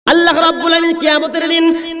আল্লাহ রাব্বুল আলামিন কিয়ামতের দিন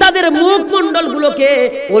তাদের মুখমণ্ডলগুলোকে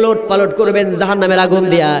ওলটপালট করবেন জাহান্নামের আগুন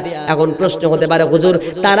দিয়া। এখন প্রশ্ন হতে পারে, হুজুর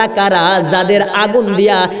তারা কারা যাদের আগুন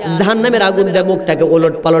দিয়া জাহান্নামের আগুন দিয়ে মুখটাকে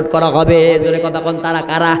ওলটপালট করা হবে? জোরে কথা কোন, তারা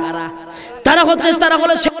কারা?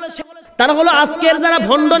 তারা হলো আজকের যারা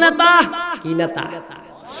ভণ্ড নেতা। কি নেতা?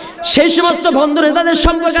 সেই সমস্ত ভণ্ড নেতাদের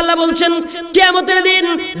সম্পর্কে আল্লাহ বলছেন কিয়ামতের দিন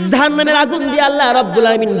জাহান্নামের আগুন দিয়ে আল্লাহ রাব্বুল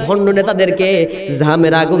আলামিন ভণ্ড নেতাদেরকে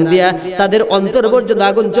জাহান্নামের আগুন দিয়া তাদের অন্তর পর্যন্ত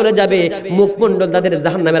আগুন চলে যাবে, মুখমণ্ডল তাদের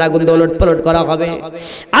জাহান্নামের আগুন দিয়ে ওলটপালট করা হবে।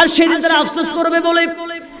 আর সেদিন তারা আফসোস করবে, বলে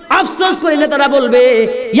আফসোস করে তারা বলবে,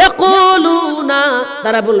 ইয়াকুলুনা,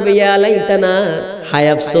 তারা বলবে ইয়া লাইতানা, হায়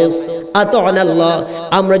আফসোস, আতা'না আল্লাহ,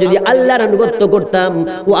 আমরা যদি আল্লাহর আনুগত্য করতাম,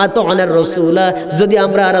 ও আতা'না রাসূলা, যদি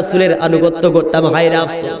আমরা রাসূলের আনুগত্য করতাম, হায় রে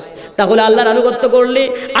আফসোস। তাহলে আল্লাহর আনুগত্য করলে,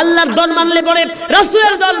 আল্লাহর দল মানলে পরে,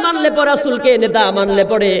 রাসূলের দল মানলে পরে, রাসূলকে নেতা মানলে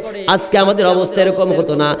পরে আজকে আমাদের অবস্থা এরকম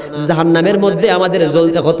হতো না, জাহান্নামের মধ্যে আমাদের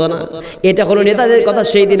জ্বলতে হতো না। এটা হলো নেতাদের কথা,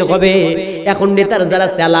 সেই দিন হবে। এখন নেতার যারা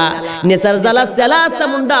সেলা, নেতার যারা সেলা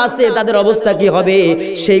সামুন্ডা আছে, তাদের অবস্থা কি হবে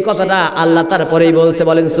সেই কথাটা আল্লাহ তারপরেই বলছে,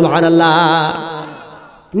 বলেন সুবহানাল্লাহ।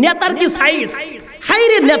 নেতার কি সাইজ!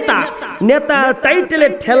 হাইরে নেতা, নেতার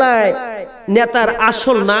টাইটেলের ঠেলায় নেতার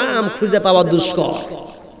আসল নাম খুঁজে পাওয়া দুষ্কর।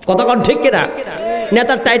 কতক্ষণ ঠিক কিনা?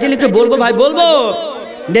 নেতার টাইটেল একটু বলবো ভাই, বলবো।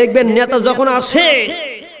 দেখবেন নেতা যখন আসে,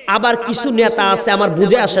 আবার কিছু নেতা আছে আমার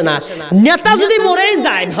বুঝে আসে না, নেতা যদি মরেই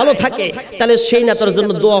যায় ভালো থাকে, তাহলে সেই নেতার জন্য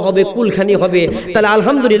দোয়া হবে, কুলখানি হবে, তাহলে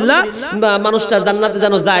আলহামদুলিল্লাহ মানুষটা জান্নাতে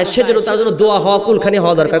যেন যায়, সেজন্য তার জন্য দোয়া হওয়া, কুলখানি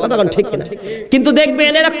হওয়া দরকার। কথা কোন ঠিক কিনা? কিন্তু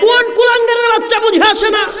দেখবেন এরা কোন কুলাঙ্গারের বাচ্চা বুঝে আসে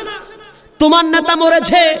না। তোমার নেতা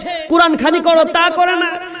মরেছে, কোরআন খানি করো, তা করে না,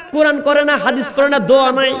 কোরআন করে না, হাদিস করে না, দোয়া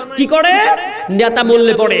নাই, কি করে? নেতা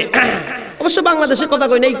মরলে পড়ে। অবশ্য বাংলাদেশের কথা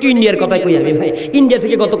কই না, একটু ইন্ডিয়ার কথা কই আমি ভাই। ইন্ডিয়া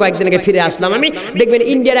থেকে গত কয়েকদিন আগে ফিরে আসলাম আমি, দেখবেন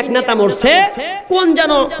ইন্ডিয়ার এক নেতা মরছে, কোন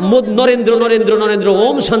যেন নরেন্দ্র নরেন্দ্র নরেন্দ্র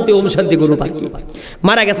ওম শান্তি গুরু পাখি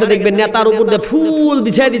মারা গেছে। দেখবেন নেতার উপর দিয়ে ফুল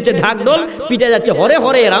বিছাই দিচ্ছে, ঢাকঢোল পিটে যাচ্ছে, হরে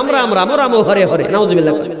হরে রাম রাম রাম রাম হরে হরে,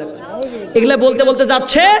 নাউজুবিল্লাহ। এগুলা বলতে বলতে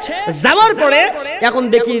যাচ্ছে, যাওয়ার পরে এখন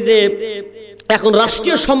দেখি যে এখন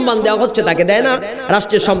রাষ্ট্রীয় সম্মান দেওয়া হচ্ছে, তাকে দেয় না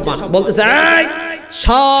রাষ্ট্রীয় সম্মান, বলতেছে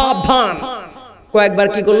সাবধান। কয়েকবার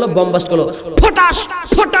কি করলো, বম্বাস্ট করলো, ফটাস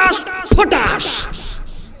ফটাস ফটাস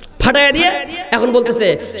ফাটায় দিয়ে এখন বলতেছে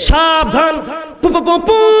সাবধান।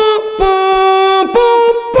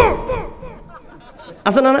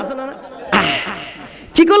 আছে না?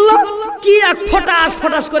 কি করলো, কি এক ফটাস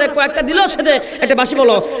ফটাস করে কয়েকটা দিল, সেটা একটা বাঁশি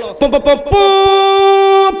বলো,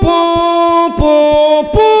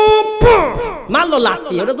 মারলো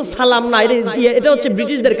লাত্তি। ওটা তো সালাম না, এটা হচ্ছে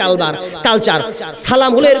ব্রিটিশদের কালচার।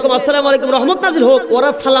 সালাম হলো এরকম, আসসালামু আলাইকুম রহমত নাজিল হোক, ওরা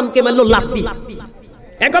সালামকে মারলো লাত্তি।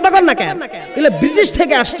 এক কথা কন না কেন? এগুলো ব্রিটিশ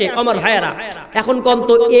থেকে আসছে আমার ভাইয়েরা। এখন কম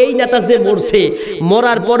তো এই নেতা যে মরছে,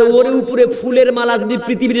 মরার পরে ওর উপরে ফুলের মালা যদি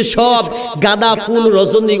পৃথিবীর সব গাঁদা ফুল,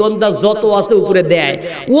 রজনীগন্ধা যত আছে উপরে দেয়,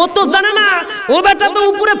 ও তো জানে না ও বেটা তো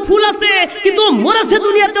উপরে ফুল আছে, কিন্তু মরেছে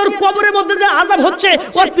দুনিয়াতে, ওর কবরের মধ্যে যে আযাব হচ্ছে,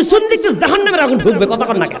 ওর পিছন দিকে জাহান্নামের আগুন ঢুকবে। কথা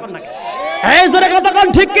কন না কেন? এই জোরে কথা কন,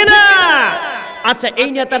 ঠিক কিনা? আচ্ছা, এই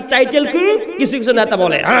নেতার টাইটেল কি? কিছু কিছু নেতা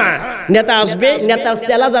বলে, হ্যাঁ নেতা আসবে, নেতার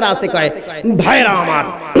সেলা যারা আছে কয়, ভাইরা আমার,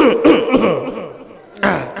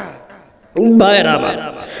 ভাইরা আমার,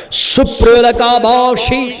 সুপ্রিয়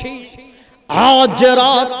এলাকাবাসী, আজ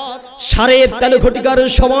রাত 3:30 ঘটিকার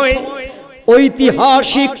সময়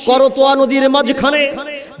ঐতিহাসিক করতোয়া নদীর মাঝখানে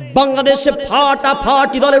বাংলাদেশে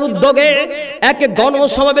ফাটাফাটি দলের উদ্যোগে এক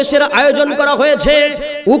গণসমাবেশের আয়োজন করা হয়েছে।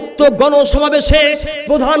 উক্ত গণসমাবেশে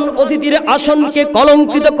প্রধান অতিথির আসনকে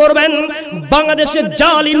কলঙ্কিত করবেন বাংলাদেশের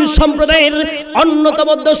জালিম সম্প্রদায়ের অন্যতম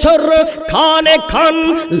দোসর খানে খান,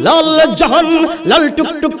 লাল জাহান, লাল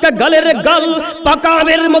টুকটুকা গালের গাল,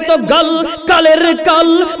 পাকামের মতো গাল, কালের কাল,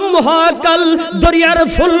 মহাকাল, দরিয়ার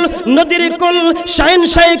ফুল, নদীর কুল, শাহিন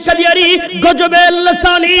শাহ কাদিয়ারি, গজবেল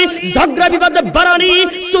সানি, ঝগড়া বিবাদ বারানি,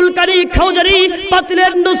 সুলকানি খাওজারি,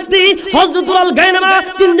 পাতিলের নুস্তি, হযরতুল আল গায়নামা,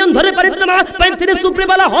 তিনজন ধরে পারিতনামা, পাইতিরে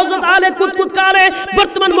সুপ্রিবালা হযরত আলে কুতকুতকারে,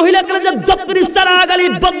 বর্তমান মহিলা কলেজের দপ্তর ইস্তারা আগালি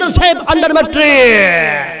বদর সাহেব আন্ডার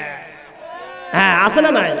ম্যাট্রিক। হ্যাঁ, আছে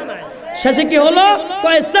না নাই? শেষে কি হলো,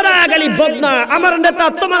 কয় সারা গালি বদনা, আমার নেতা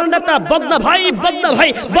তোমার নেতা, বদনা ভাই, বদনা ভাই,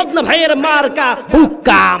 বদনা ভাইয়ের মার্কা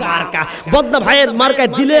হুক্কা মার্কা, বদনা ভাইয়ের মার্কা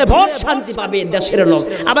দিলে ভোট শান্তি পাবে দেশের লোক।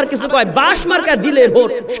 আবার কিছু কয় বাস মার্কা দিলে ভোট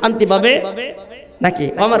শান্তি পাবে নাকি?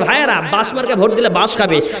 আমার ভাইয়েরা বাস মার্কা ভোট দিলে বাস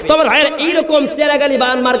খাবে। তো আমার ভাইয়েরা এইরকম সেরাগালি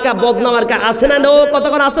বান মার্কা, বদনা মার্কা আছে না?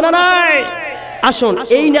 কতক্ষণ আছে না নাই? আসুন,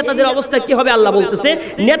 এই নেতাদের অবস্থা কি হবে আল্লাহ বলতেছে।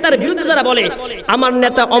 নেতার বিরুদ্ধে যারা বলে আমার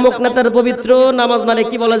নেতা অমুক নেতার পবিত্র, নামাজ মানে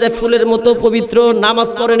কি বলা যায় ফুলের মতো পবিত্র, নামাজ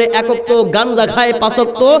পড়ে না, একক তো গাঞ্জা খায়, পাঁচক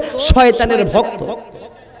তো শয়তানের ভক্ত,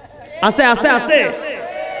 আছে আছে আছে,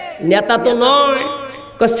 নেতা তো নয়।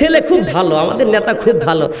 ছেলে খুব ভালো, আমাদের নেতা খুব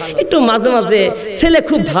ভালো, একটু মাঝে মাঝে ছেলে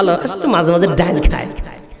খুব ভালো, একটু মাঝে মাঝে ডাল খায়।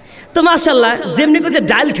 তো মাশাআল্লাহ যেমনি করে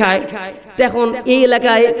ডাল খায়, এখন এই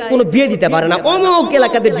এলাকায় কোনো বিয়ে দিতে পারে না, অমুক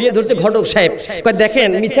এলাকাতে বিয়ে ধরছে ঘটক সাহেব। কয় দেখেন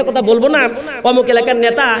মিথ্যা কথা বলবো না, অমুক এলাকার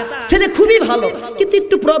নেতা ছেলে খুবই ভালো, কিন্তু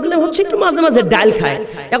একটু প্রবলেম হচ্ছে, একটু মাঝে মাঝে ডাল খায়।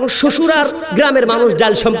 এখন শ্বশুর আর গ্রামের মানুষ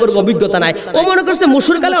ডাল সম্পর্কে অভিজ্ঞতা নাই, ও মনে করছে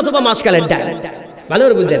মুসুর কালে অথবা মাসকালের ডাল, ভালো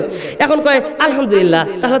করে বুঝেন। এখন কয় আলহামদুলিল্লাহ,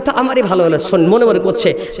 তাহলে তো আমারই ভালো হলো। শোন, মনে মনে করছে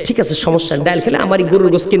ঠিক আছে সমস্যা, ডাল খেলে আমারই গরুর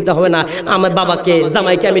গোশ কিনতে হবে না, আমার বাবাকে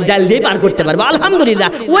জামাইকে আমি ডাল দিয়ে পার করতে পারবো, আলহামদুলিল্লাহ,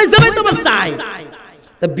 ওই জামাই তোমার চাই।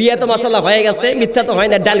 তো বিয়ে তো মাশাআল্লাহ হয়ে গেছে, মিথ্যা তো হয়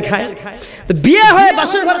না, ডাল খায়। তো বিয়ে হয়ে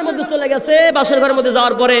বাসর ঘরের মধ্যে চলে গেছে, বাসর ঘরের মধ্যে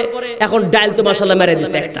যাওয়ার পরে এখন ডাল তো মাশাআল্লাহ মেরে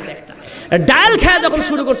দিছে একটা। ডাল খায় যখন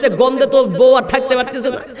শুরু করছে, গন্ধে তো বউ আর থাকতে পারতেছে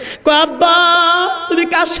না। কয় আব্বা তুমি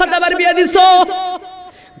কার সাথে আবার বিয়ে দিছো?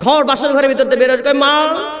 ঘর বাসর ঘরের ভিতর বের হয়ে কয় মা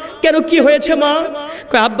কেন, কি হয়েছে মা?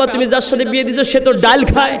 কয় আব্বা তুমি যার সাথে বিয়ে দিছো সে তো ডাল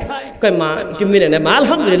খায়। কয় মা একটু মেনে নে মা,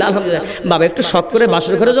 আলহামদুলিল্লাহ আলহামদুলিল্লাহ। বাবা একটু শখ করে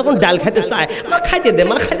বাসর ঘরে যখন ডাল খাইতে চায়, মা খাইতে দে,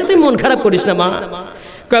 মা খাইতে, তুই মন খারাপ করিস না মা।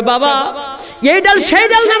 কয় বাবা এই ডাল সেই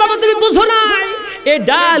ডাল না বাবা, তুমি বুঝো না, এই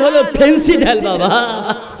ডাল হলো ফেন্সি ডাল বাবা।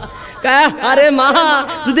 আরে মা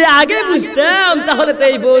যদি আগে বুঝতাম তাহলে তো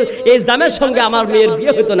এই জামের সঙ্গে আমার মেয়ের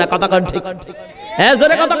বিয়ে হতো না। কথা কন ঠিক? হ্যাঁ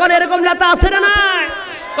জোরে কথা কন। এরকম নেতা আছে না? না,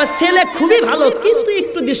 ছেলে খুবই ভালো কিন্তু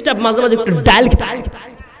একটু ডিস্টার্ব, মাঝে মাঝে একটু ডাল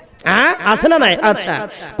আছে না নাই? আচ্ছা,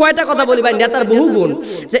 কয়টা কথা বলি ভাই, নেতার বহু গুণ।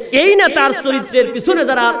 যে এই নেতার চরিত্রের পিছনে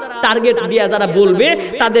যারা টার্গেট দিয়ে যারা বলবে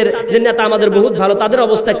তাদের যে নেতা আমাদের বহুত ভালো, তাদের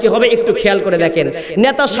অবস্থা কি হবে একটু খেয়াল করে দেখেন।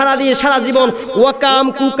 নেতা সারা জীবন ওয়াকাম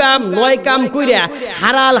কুকাম নয় কাম কইরা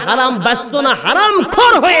হালাল হারাম ব্যস্ত না, হারাম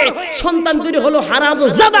খোর হয়ে সন্তান তৈরি হলো হারাম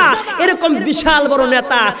জাদা, এরকম বিশাল বড়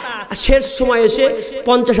নেতা শেষ সময় এসে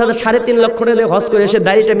 50,000 3.5 লক্ষ টাকা হজ করে এসে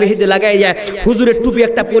দাড়িটা মেহেদি লাগাই যায়, হুজুরের টুপি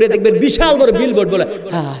একটা পরে দেখবেন বিশাল বড় বিলবোর্ড বলে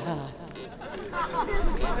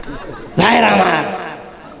ভাইরা আমার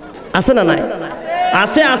আছে না নাই?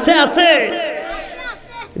 আছে আছে আছে।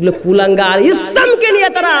 এগুলো কুলাঙ্গার, ইসলামকে নিয়ে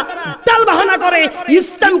তারা তাল বাহানা করে,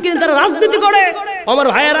 ইসলামকে নিয়ে তারা রাজনীতি করে। আমার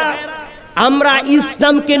ভাইয়েরা, আমরা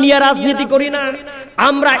ইসলামকে নিয়ে রাজনীতি করি না,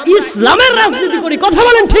 আমরা ইসলামের রাজনীতি করি। কথা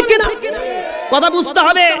বলেন ঠিক কিনা? কথা বুঝতে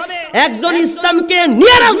হবে। একজন ইসলামকে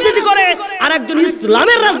নিয়ে রাজনীতি করে আর একজন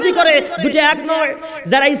ইসলামের রাজনীতি করে, দুটো এক নয়।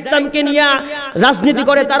 যারা ইসলামকে নিয়ে রাজনীতি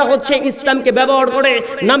করে তারা হচ্ছে ইসলামকে ব্যবহার করে,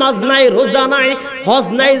 নামাজ নাই রোজা নাই, হজ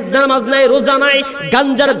নাই, নামাজ নাই রোজা নাই,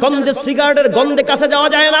 গাঞ্জার গন্ধে সিগারেটের গন্ধে কাছে যাওয়া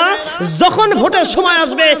যায় না। যখন ভোটের সময়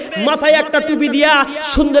আসবে মাথায় একটা টুপি দিয়া,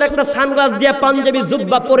 সুন্দর একটা সানগ্লাস দিয়া, পাঞ্জাবি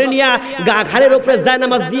জুব্বা পরে নিয়া, গা ঘাড়ের উপরে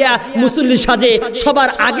জায়নামাজ দিয়া মুসল্লি সাজে সবার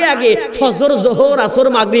আগে আগে ফজর জোহর আসর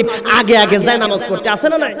মাগরিব আগে আগে যায় নামাজ পড়তে। আছে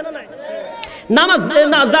না নাই? নামাজ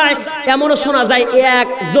না যায় এমনও শোনা যায় এক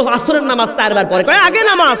আসরের নামাজ 4 বার পরে, কয় আগে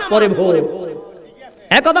নামাজ পরে ভোর।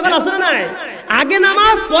 এক কথা আছে না নাই? আগে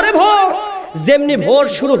নামাজ পরে ভোর। যেমনি ভোর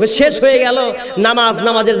শুরু শেষ হয়ে গেল,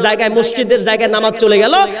 নামাজের জায়গায় মসজিদের জায়গায় নামাজ চলে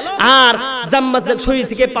গেল, আর জাম্মাতের শরীর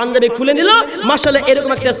থেকে পাঞ্জাবি খুলে নিল, মাশাআল্লাহ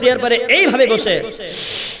এরকম একটা চেয়ার পরে এইভাবে বসে,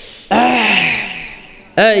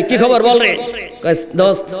 এই কি খবর বল রে?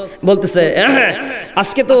 দোস্ত বলতেছে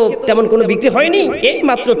আজকে তো তেমন কোনো বিক্রি হয়নি, এই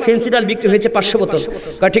মাত্র ফেন্সি ডাল বিক্রি হয়েছে 500 বোতল।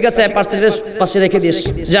 ঠিক আছে পার্সেন্টেজ পাশে রেখে দিস,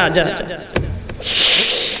 যা যা।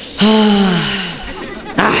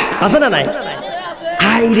 আছে না নাই?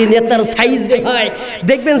 আইরে নেতার সাইজ রে ভাই,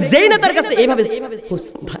 দেখবেন যেই নেতার কাছে এইভাবে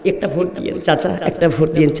একটা ভোট দিয়ে চাচা, একটা ভোট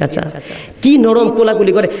দিয়ে চাচা, কি নরম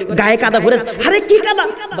কোলাকুলি করে, গায়ে কাদা ভরে, আরে কি কাদা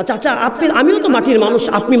চাচা, আমিও তো মাটির মানুষ,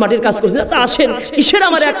 আপনি মাটির কাজ করছেন, চাচা আসেন, কিসের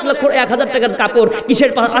আমার 1,00,000 টাকার কাপড়,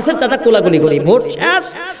 কিসের আসেন চাচা, কোলাকুলি করি। ভোট শেষ,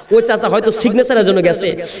 ওই চাচা হয়তো সিগনেচারের জন্য গেছে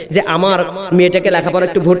যে আমার মেয়েটাকে লেখাপড়া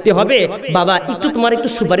একটু ভর্তি হবে, বাবা একটু তোমার একটু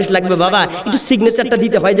সুপারিশ লাগবে বাবা, একটু সিগনেচারটা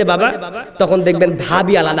দিতে হয় যে বাবা। তখন দেখবেন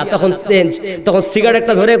ভাবি আলাদা, তখন চেঞ্জ, তখন সিগারেট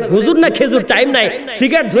একটা ধরে, হুজুর না খেজুর টাইম নাই,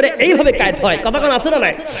 সিগারেট ধরে এইভাবে কায়েত হয়। কথা কোন আছে না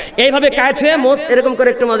নাই? এইভাবে কায়েত হয়ে মোস এরকম করে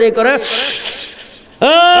একটু মজা করে,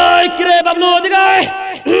 এই কিরে বাবলু ওদিকে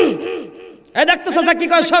এই দেখতো চাচা কি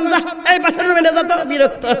কয়, শোন যা, এই পাশের রুমে যা তো,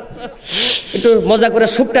 বিরক্ত। একটু মজা করে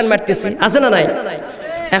সুপটান মারতেছি, আছে না নাই?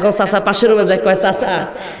 এখন চাচা পাশের রুমে যায়, কয় চাচা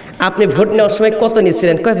আপনি ভোট নেওয়ার সময় কত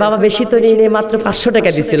নিয়েছিলেন? কয় বাবা বেশি তো নিয়ে মাত্র 500 টাকা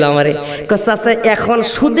দিছিল আমারে। কয় চাচা এখন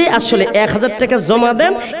সুদে আসলে 1000 টাকা জমা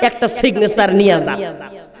দেন, একটা সিগনেচার নিয়ে যান।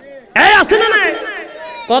 এই আছে না নাই?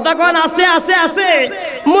 কথা কোন আছে আছে আছে।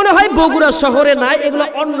 মনে হয় বগুড়া শহরে নাই, এগুলো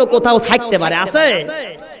অন্য কোথাও থাকতে পারে। আছে?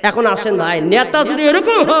 এখন আসেন ভাই, নেতা যদি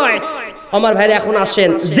এরকম হয় আমার ভাইরা, এখন আসেন,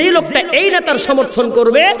 যে লোকটা এই নেতার সমর্থন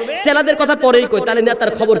করবে, সেলাদের কথা পরেই কই, তাহলে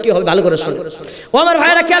নেতার খবর কি হবে ভালো করে শুনুন। ও আমার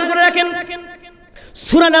ভাইরা খেয়াল করে রাখেন,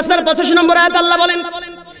 সূরা নাসর 85 নম্বর আয়াত আল্লাহ বলেন,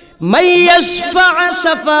 من يشفع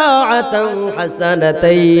شفاعة حسنة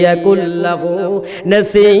يكن له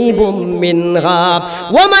نصيب منها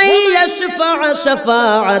ومن يشفع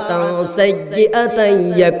شفاعة سيئة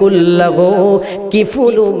يكن له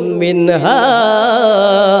كفل منها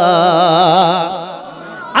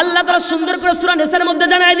আল্লাহ তাআলা সুন্দর করে সূরা নিসার মধ্যে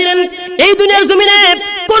জানাই দিলেন এই দুনিয়ার জমিনে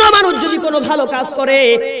কোন মানুষ যদি কোনো ভালো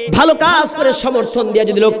কাজ করে সমর্থন দিয়ে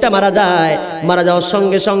যদি লোকটা মারা যায়, মারা যাওয়ার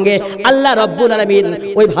সঙ্গে সঙ্গে আল্লাহ রাব্বুল আলামিন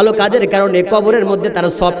ওই ভালো কাজের কারণে কবরের মধ্যে তার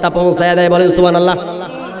সওয়াবটা পৌঁছায় দেয়। বলেন সুবহানাল্লাহ।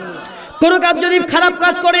 কোন কাজ যদি খারাপ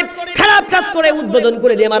কাজ করে উদ্বোধন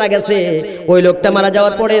করে দিয়ে মারা গেছে, ওই লোকটা মারা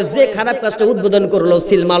যাওয়ার পরে যে খারাপ কাজটা উদ্বোধন করলো,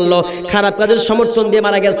 সিল মারলো, খারাপ কাজের সমর্থন দিয়ে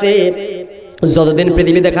মারা গেছে, যতদিন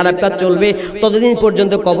পৃথিবীতে খারাপ কাজ চলবে ততদিন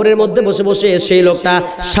পর্যন্ত কবরের মধ্যে বসে বসে সেই লোকটা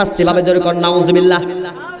শাস্তি পাবে। জোরে কর নাউজুবিল্লাহ।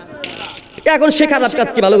 এখন সে খারাপ কাজ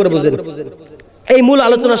কি ভালো করে বুঝেন। এই মূল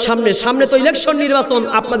আলোচনার সামনে তো ইলেকশন নির্বাচন,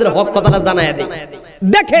 আপনাদের হক কথাটা জানায় দেই।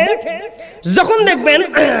 দেখেন যখন দেখবেন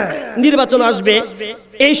নির্বাচন আসবে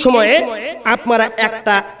এই সময়ে আপনারা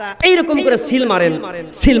একটা এইরকম করে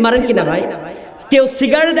সিল মারেন কিনা ভাই? কেউ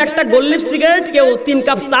সিগারেট, একটা গোল্লিফ সিগারেট, কেউ 3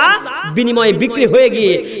 কাপ চা বিনিময়ে বিক্রি হয়ে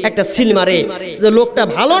গিয়ে একটা সিল মারে। লোকটা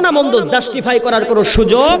ভালো না মন্দ জাস্টিফাই করার কোনো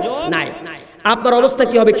সুযোগ নাই। আপনার অবস্থা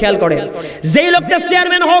কি হবে খেয়াল করেন। যেই লোকটা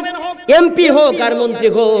চেয়ারম্যান হোক, এমপি হোক আর মন্ত্রী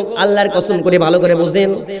হোক, আল্লাহর কসম করে ভালো করে বুঝেন,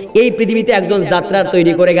 এই পৃথিবীতে একজন যাত্রা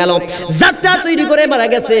তৈরি করে গেল, যাত্রা তৈরি করে মারা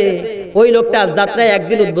গেছে। ওই লোকটা যাত্রায়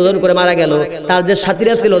একদিন উদ্বোধন করে মারা গেল, তার যে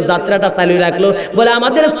সাথীরা ছিল যাত্রাটা চালু রাখলো, বলে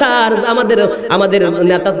আমাদের স্যার আমাদের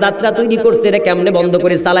নেতা যাত্রা তৈরি করছে, এটা কেমনে বন্ধ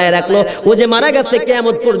করে চালায় রাখলো। ও যে মারা গেছে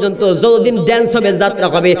কিয়ামত পর্যন্ত যতদিন ড্যান্স হবে, যাত্রা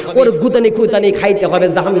হবে, ওর গুতানি খুতানি খাইতে হবে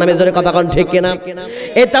জাহান্নামে। জোরে কথা কোন ঠিক কিনা?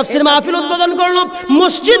 এই তাফসীর মাহফিল উদ্বোধন করলো,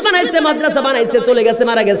 মসজিদ বানাইছে, মাদ্রাসা বানাইছে, চলে গেছে,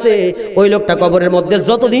 মারা গেছে। ওই লোকটা কবরের মধ্যে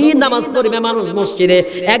যতদিন নামাজ পড়বে মানুষ মসজিদে,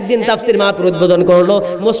 একদিন তাফসীর মাহফিল উদ্বোধন করলো,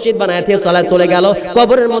 মসজিদ বানায় দিয়ে চলে গেল,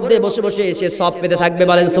 কবরের মধ্যে বসে বসে এসে সব পেতে থাকবে।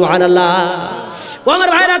 বলেন সুবহানাল্লাহ। ও আমার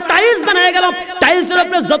ভাইরা, টাইলস বানায় গেল, টাইলসের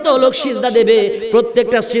উপরে যত লোক সিজদা দেবে,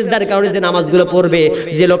 প্রত্যেকটা সিজদার কারণে যে নামাজগুলো পড়বে,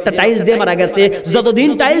 যে লোকটা টাইলস দিয়ে মারা গেছে, যতদিন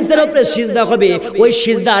টাইলসের উপরে সিজদা হবে, ওই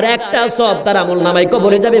সিজদার একটা সব তার আমলনামায়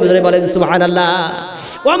কবরে যাবে। বলেন সুবহানাল্লাহ।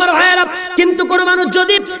 ও আমার ভাইরা, কিন্তু কোন মানুষ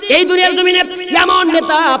যদি এই দুনিয়ার জমিনে এমন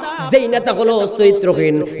নেতা, যেই নেতা হলো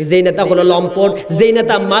চরিত্রহীন, যেই নেতা হলো লম্পট, যেই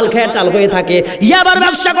নেতা মাল খায় টাল হয়ে থাকে, ইয়াবার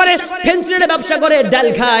ব্যবসা করে, ফেন্সিডিলের ব্যবসা করে, ডাল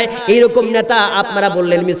খায়, এইরকম নেতা আপনারা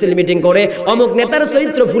বললেন মিছিল মিটিং করে অমুক নেতার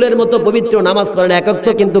চরিত্র ফুলের মতো পবিত্র, নামাজ পড়েন এক ওয়াক্ত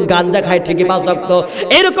কিন্তু গাঞ্জা খায় ঠিকই 5 ওয়াক্ত,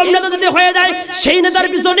 এইরকম নেতা যদি হয়ে যায়, সেই নেতার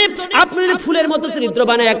পিছনে আপনি যদি ফুলের মতো চরিত্র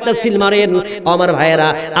বানায় একটা সিল মারেন, আমার ভাইয়েরা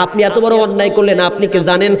আপনি এত বড় অন্যায় করলেন। আপনি কি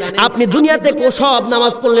জানেন, আপনি দুনিয়াতে সব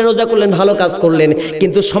নামাজ পড়লেন, রোজা করলেন, ভালো কাজ করলেন,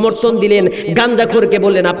 কিন্তু সমর্থন দিলেন গাঞ্জাখোরকে,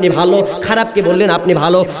 বললেন আপনি ভালো, খারাপকে বললেন আপনি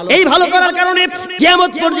ভালো। এই ভালো করার কারণে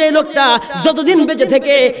কিয়ামত পর্যন্ত এই লোকটা যতদিন বেঁচে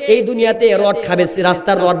থেকে এই দুনিয়াতে রড খাবে,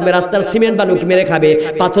 রাস্তার রড, রাস্তার সিমেন্ট বালু মেরে খাবে,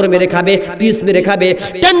 পাথর মেরে খাবে, পিস মেরে খাবে,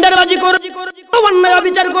 টেন্ডারবাজি করবে, অন্যায়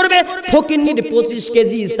বিচার করবে, ফকিন্নির 25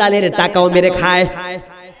 কেজি চালের টাকাও মেরে খায়।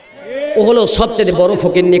 ও হলো সবচেয়ে বড়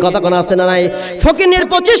ফকিন্নি। কথা কোন আছে না নাই? ফকিন্নির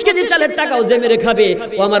 25 কেজি চালের টাকাও যে মেরে খাবে।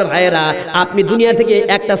 ও আমার ভাইয়েরা, আপনি দুনিয়া থেকে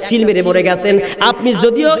একটা সিল মেরে মরে গেছেন। আপনি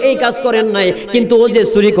যদিও এই কাজ করেন নাই, কিন্তু ও যে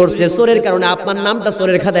চুরি করছে, চোরের কারণে আপনার নামটা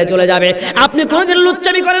চোরের খাতায় চলে যাবে। আপনি কোনোদিন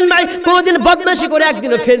লুচ্চামি করেন নাই, কোনোদিন বদমাশি করে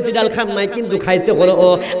একদিনও ফেন্সি ডাল খান নাই, কিন্তু খাইছে হলো ও,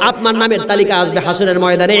 আপনার নামের তালিকা আসবে হাসরের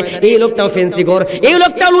ময়দানে। এই লোকটাও ফেন্সি কর, এই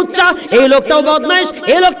লোকটাও লুচ্চা, এই লোকটাও বদমাইশ,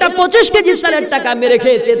 এই লোকটা 25 কেজি চালের টাকা মেরে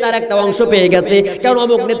খেয়েছে, তার একটা অংশ পেয়ে গেছে, কারণ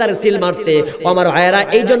অমুক নেতার সিল মারছে। আমার ভাইয়েরা,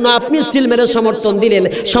 এই জন্য আপনি সিল মেরে সমর্থন দিলেন,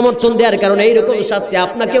 সমর্থন দেওয়ার কারণে এইরকম শাস্তি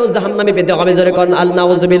আপনাকেও জাহান্নামে পেতে হবে। জোরে কোন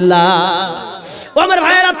আল্লাহুযুবিল্লাহ। ও আমার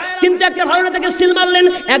ভাইয়েরা, কিন্তু একটা ভালো নেতাকে সিল মারলেন,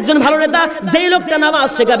 একজন ভালো নেতা, যেই লোকটা নামাজ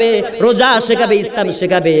শেখাবে, রোজা শেখাবে, ইসলাম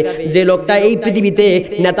শেখাবে, যে লোকটা এই পৃথিবীতে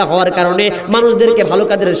নেতা হওয়ার কারণে মানুষদেরকে ভালো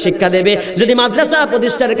কাজের শিক্ষা দেবে, যদি মাদ্রাসা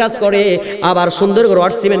প্রতিষ্ঠার কাজ করে, আবার সুন্দর করে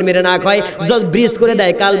রড সিমেন্ট মেরে না খায়, যত ব্রিজ করে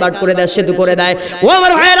দেয়, কালভার্ট করে দেয়, সেতু করে দেয়। ও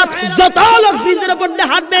আমার ভাইয়েরা, যত লোক ব্রিজের উপর দিয়ে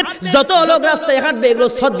হাঁটবে, যত লোক রাস্তায় হাঁটবে, এগুলো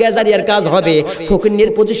সদকা জারিয়ার কাজ হবে।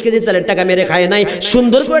 ফকিন্নির 25 কেজি চালের টাকা মেরে খায় নাই,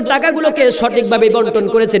 সুন্দর করে টাকাগুলোকে সঠিকভাবে বন্টন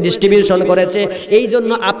করেছে, ডিস্ট্রিবিউশন করেছে। এই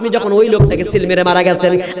জন্য আপনি যখন ওই লোকটাকে সিল মেরে মারা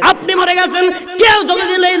গেছেন, আপনি মরে গেছেন, কেউ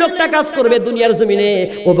যতদিন এই লোকটা কাজ করবে দুনিয়ার জমিনে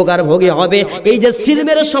উপকার ভোগী হবে। এই যে সিল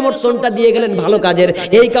মেরে সমর্থনটা দিয়ে গেলেন ভালো কাজের,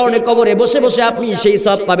 এই কারণে কবরে বসে বসে আপনি সেই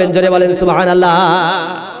সব পাবেন। জোরে বলেন সুবহানাল্লাহ।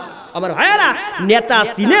 আমার ভাইয়েরা, নেতা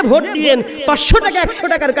চিনে ভোট দিবেন, 500 টাকা 100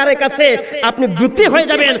 টাকার কারের কাছে আপনি বিক্রি হয়ে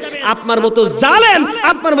যাবেন। আপনার মতো জালেম,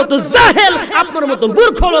 আপনার মতো জাহেল, আপনার মতো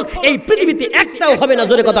মূর্খ লোক এই পৃথিবীতে একটাও হবে না।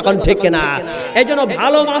 জোরে কথা কোন ঠিক কিনা? এইজন্য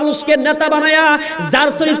ভালো মানুষকে নেতা বানায়া, যার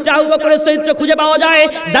চরিত্র আবু বকরের চরিত্র খুঁজে পাওয়া যায়,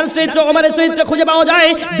 যার চরিত্র ওমরের চরিত্র খুঁজে পাওয়া যায়,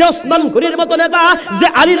 যে ওসমান গনির মতো নেতা, যে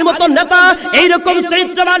আলীর মতো নেতা, এইরকম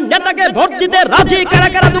চরিত্রবান নেতাকে ভোট দিতে রাজি কারা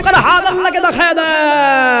কারা দোকান হাত আল্লাহকে দেখায়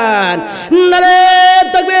দেন। নারে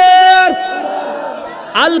তাকবীর।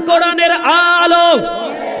 আল কোরআনের আলো,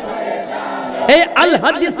 এই আল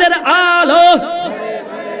হাদিসের আলো,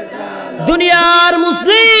 দুনিয়ার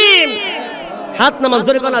মুসলিম হাত নামাজ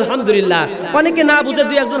ধরে কোন আলহামদুলিল্লাহ। অনেকে না বুঝে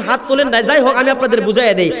দুই একজন হাত তোলেন না, যাই হোক আমি আপনাদের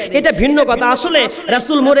বুঝাইয়া দেই, এটা ভিন্ন কথা। আসলে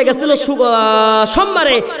রাসূল মরে গেছিল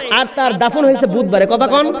সোমবারে আর তার দাফন হয়েছে বুধবারে। কথা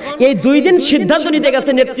কোন, এই 2 দিন সিদ্ধান্ত নিতে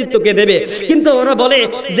গেছে নেতৃত্ব কে দেবে। কিন্তু ওরা বলে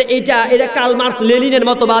যে এটা কার্ল মার্কস লেনিনের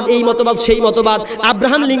মতবাদ, এই মতবাদ সেই মতবাদ,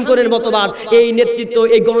 আব্রাহাম লিঙ্কনের মতবাদ, এই নেতৃত্ব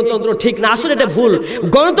এই গণতন্ত্র ঠিক না। আসলে এটা ভুল।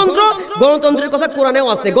 গণতন্ত্রের কথা কোরআনেও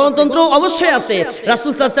আছে, গণতন্ত্র অবশ্যই আছে,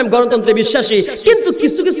 রাসূল সাল্লাল্লাহু আলাইহি ওয়াসাল্লাম গণতন্ত্রে বিশ্বাসী। কিন্তু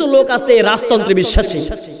কিছু কিছু লোক আছে রাজতন্ত্রে বিশ্বাসী।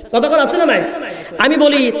 কথা কোন আছে না নাই? আমি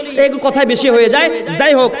বলি এই কথাই বেশি হয়ে যায়।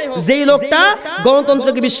 যাই হোক, যেই লোকটা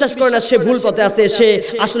গণতন্ত্রকে বিশ্বাস করে না সে ভুল পথে আছে, সে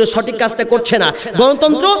আসলে সঠিক কাজটা করছে না।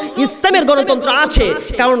 গণতন্ত্র, ইসলামের গণতন্ত্র আছে,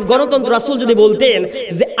 কারণ গণতন্ত্র রাসূল যদি বলতেন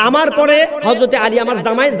যে আমার পরে হযরতে আলী আমার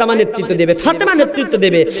জামা নেতৃত্ব দেবে, ফাতেমা নেতৃত্ব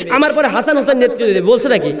দেবে, আমার পরে হাসান হোসেন নেতৃত্ব দেবে, বলছে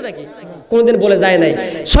নাকি? কোনদিন বলে যায় নাই।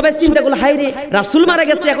 সবাই চিন্তা করলো হাই রে রাসূল মারা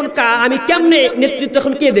গেছে, এখন আমি কেমনে নেতৃত্ব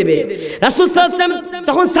এখন কে দেবে? রাসূল সাল্লাল্লাহু আলাইহি ওয়াসাল্লাম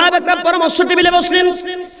তখন সাহাবারা পরামর্শ টেবিলে বসলেন,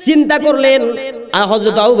 চিন্তা করলেন। আর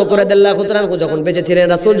হযরত আবু বকর রাদিয়াল্লাহু তাআলা যখন বেঁচে ছিলেন,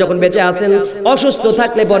 রাসূল যখন বেঁচে আছেন, অসুস্থ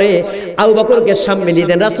থাকলে পরে আবু বকরকে সামনে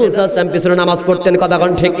দিতেন, রাসূল সাল্লাল্লাহু আলাইহি ওয়াসাল্লাম পিছনে নামাজ পড়তেন। কথা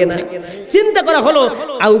কোন ঠিক কিনা? চিন্তা করা হলো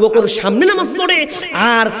আবু বকর সামনে নামাজ পড়ে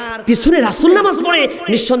আর পিছনে রাসূল নামাজ পড়ে,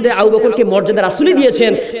 নিঃসন্দেহে আবু বকরকে মর্যাদা রাসূলই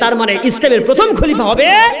দিয়েছেন, তার মানে ইসলামের প্রথম খলিফা হবে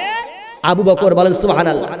আবু বকর। বলেন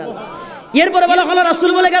সুবহানাল্লাহ। এরপরে বলা হলো রাসূল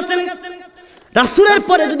বলে গেছেন, রাসূলের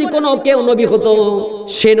পরে যদি কোনো কেউ নবী হতো,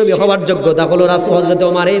 সে নবী হওয়ার যোগ্যতা হলো রাসূল হযরত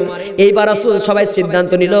ওমরের। এইবার রাসূল সবাই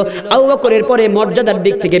সিদ্ধান্ত নিল আবু বকরের পরে মর্যাদার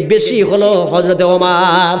দিক থেকে বেশি হলো হযরত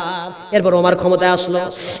ওমর। এরপর ওমর ক্ষমতায় আসলো,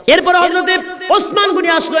 এরপর হযরতে ওসমান গনি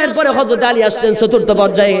আসলো, এরপরে হযরত আলী আসলেন চতুর্থ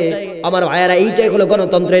পর্যায়ে। আমার ভাইয়েরা, এইটাই হলো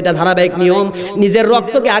গণতন্ত্র, এটা ধারাবাহিক নিয়ম। নিজের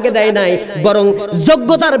রক্তকে আগে দেয় নাই, বরং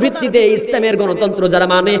যোগ্যতার ভিত্তিতে ইসলামের গণতন্ত্র যারা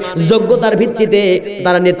মানে, যোগ্যতার ভিত্তিতে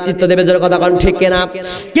তারা নেতৃত্ব দেবে। যার কথা কোন ঠিক কিনা?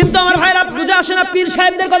 কিন্তু আমার ভাইয়েরা বুঝে আসে না, পীর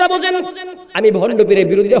সাহেবদের কথা বোঝেন। আমি ভণ্ড পীরের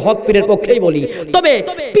বিরুদ্ধে, হক পীরের পক্ষেই বলি। তবে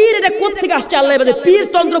পীর এটা কোত্থেকে আসছে আল্লাহ জানে, পীর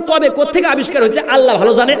তন্ত্র কবে কোত্থেকে আবিষ্কার হয়েছে আল্লাহ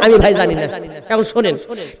ভালো জানে, আমি ভাই জানি না। এখন শোনেন,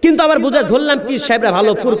 কিন্তু আবার বুঝে ধরলাম পীর সাহেবরা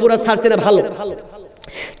ভালো, ফুরফুরা ছাড়ছে না ভালো।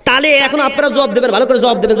 তাহলে এখন আপনারা জবাব দেবেন, ভালো করে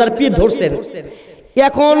জবাব দেবেন যারা পীর ধরছেন।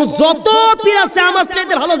 এখন যত পীর আছে আমার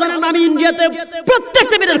চাইতে ভালো জানেন। আমি ইন্ডিয়াতে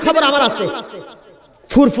প্রত্যেকটা পীরের খবর আমার আছে।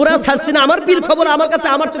 ফুরফুরা ছাড়ছি না, আমার পীর খবর আমার কাছে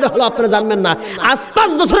আমার চাইতে ভালো আপনারা জানবেন না। আজ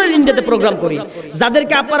 5 বছরের ইন্ডিয়াতে প্রোগ্রাম করি,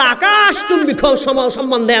 যাদেরকে আপনারা আকাশ চুম্বি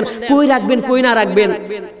সম্মান দেন, কই রাখবেন কই না রাখবেন,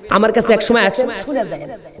 আমার কাছে এক সময় আসেন শুনে যায়,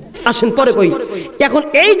 আসেন পরে কই। এখন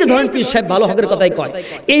এই যে ধরেন পীর সাহেব ভালো হকের কথাই কয়,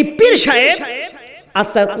 এই পীর সাহেব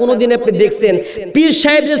আচ্ছা কোনদিন আপনি দেখছেন পীর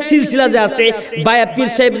সাহেব যে সিলসিলা যে আছে, বা পীর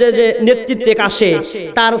সাহেব যে নেতৃত্বে আসে,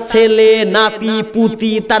 তার ছেলে নাতি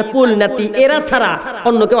পুতি তার পোল নাতি এরা ছাড়া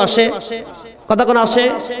অন্য কেউ আসে? কথা কোন আসে?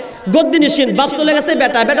 গদ্দিনিসিন, বাপ চলে গেছে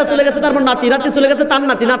বেটা, বেটা চলে গেছে তারপর নাতি, নাতি চলে গেছে তার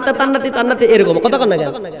নাতি, তার নাতি তার নাতি, এরকম। কথা কোন না?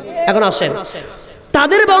 এখন আসেন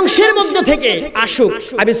তাদের বংশের মধ্য থেকে আসুক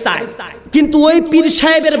আমি চাই, কিন্তু ওই পীর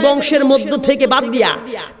সাহেবের বংশের মধ্য থেকে বাদ দিয়া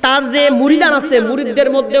তার যে মুরিদান আছে, মুরিদদের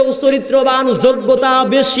মধ্যে চরিত্রবান, যোগ্যতা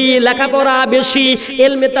বেশি, লেখাপড়া বেশি,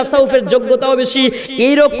 ইলমে তাসাউফের যোগ্যতাও বেশি,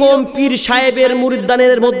 এইরকম পীর সাহেবের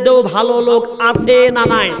মুরিদানের মধ্যেও ভালো লোক আছে না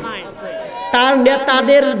নাই? তার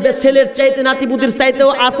নেতাদের ছেলের চাইতে নাতিপুতির চাইতেও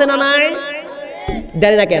আছে না নাই?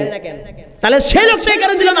 দেয় না কেন? তাহলে সেই লোকটাই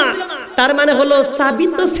কেন দিল না? তার মানে হলো চাবি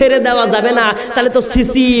তো ছেড়ে দেওয়া যাবে না, তাহলে তো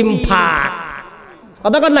সিসিম ফাঁক।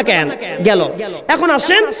 কথা কর না কেন? গেল। এখন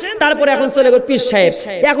আসেন তারপরে এখন চলে গেল পীর সাহেব।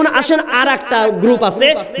 এখন আসেন আর একটা গ্রুপ আছে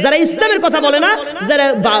যারা ইসলামের কথা বলে না, যারা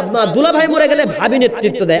দুলাভাই মরে গেলে ভাবি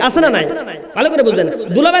নেতৃত্ব দেয়, আছে না নাই? ভালো করে বুঝেন,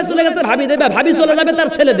 দুলাভাই চলে গেছে ভাবি দেবে, ভাবি চলে যাবে তার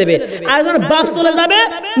ছেলে দেবে, আর যখন বাপ চলে যাবে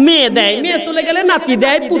মেয়ে দেয়, মেয়ে চলে গেলে নাতি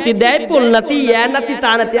দেয়, পুতি দেয়, পোল নাতি, ইয়া নাতি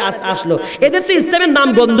তা নাতি আসলো। এদের তো ইসলামের নাম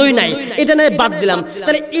গন্ধই নাই, এটা নয় বাদ দিলাম।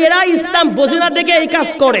 তাহলে এরা ইসলাম বোঝে না দেখে এই কাজ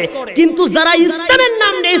করে, কিন্তু যারা ইসলামের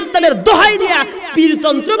নাম নেই, ইসলামের দোহাই দিয়া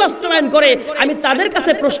পীরতন্ত্র বাস্তবায়ন করে, আমি তাদের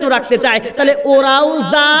কাছে প্রশ্ন রাখতে চাই, তাহলে ওরাও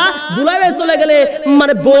যা দুলাভাই চলে গেলে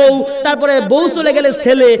মানে বউ, তারপরে বউ চলে গেলে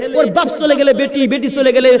ছেলে, ওর বাপ চলে গেলে বেটি, বেটি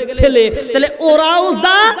চলে গেলে ছেলে, তাহলে ওরাও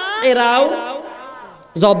যা এরাও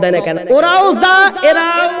জবাব দেয় না কেন? ওরাও যা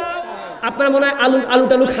এরাও, আপনারা মনে হয় আলু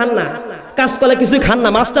টালু খান না, কাঁচকলা কিছু খান না,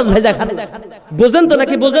 মাছ টাছ ভাজা খান, বোঝেন তো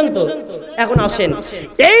নাকি বোঝেন তো? এখন আসেন,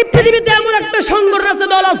 এই পৃথিবীতে এমন একটা সংগঠন আছে,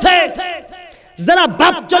 দল আছে, যারা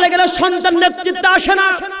বাপ চলে গেলে সন্তান নেতৃত্বে আসে না,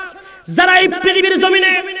 যারা এই পৃথিবীর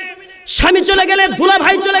জমিনে স্বামী চলে গেলে, দুলা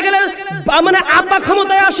ভাই চলে গেলে মানে আপা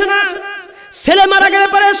ক্ষমতায় আসে না, ছেলে মারা গেলে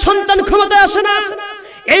পরে সন্তান ক্ষমতায় আসে না।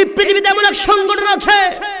 এই পৃথিবীতে এমন এক সংগঠন আছে,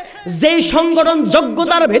 যেই সংগঠন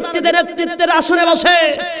যোগ্যতার ভিত্তিতে নেতৃত্বের আসনে বসে,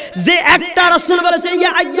 যে একটা রাসূল বলেছে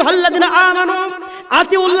ইয়া আইয়ুহাল্লাযিনা আমানু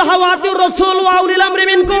আতিউল্লাহ ওয়া আতিউর রাসূল ওয়া উলিল আমরি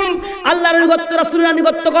মিনকুম, আল্লাহর আনুগত্য, রাসূলের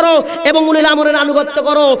আনুগত্য করো এবং উলিল আমরের আনুগত্য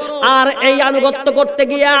করো। আর এই আনুগত্য করতে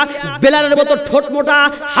গিয়া বেলালের মতো ঠোঁট মোটা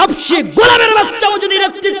হাবশী গোলামের বাচ্চাও যদি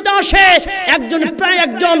নেতৃত্বে আসে, প্রায়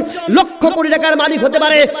একজন লক্ষ কোটি টাকার মালিক হতে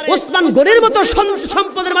পারে, ওসমান গনির মতো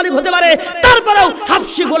সম্পদের মালিক হতে পারে, তারপরেও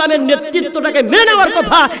হাবশী গোলামের নেতৃত্বটাকে মেনে নেওয়ার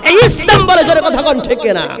কথা এই ইসলাম বলে। জোরে কথা বলেন ঠিক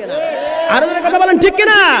কিনা? আরো জোরে কথা বলেন ঠিক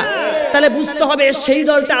কিনা? তাহলে বুঝতে হবে সেই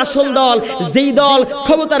দলটা আসল দল, যেই দল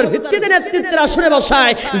ক্ষমতার ভিত্তিতে নেতৃত্বের আসনে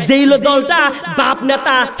বসায়, যেই দলটা বাপ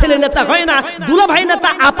নেতা ছেলে নেতা হয় না, দুলা ভাই নেতা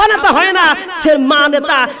আপা নেতা হয় না, মা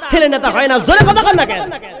নেতা ছেলে নেতা হয় না। জোরে কথা বলেন না কেন?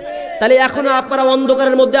 তাহলে এখনো আপনারা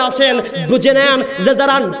অন্ধকারের মধ্যে আছেন, বুঝে নেন যে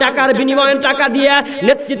যারা টাকার বিনিময়ে টাকা দিয়ে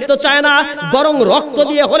নেতৃত্ব চায় না, বরং রক্ত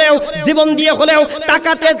দিয়ে হলেও, জীবন দিয়ে হলেও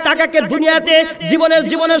টাকাকে দুনিয়াতে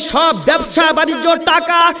জীবনের সব ব্যবসা বাণিজ্য,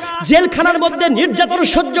 টাকা, জেলখানার মধ্যে নির্যাতন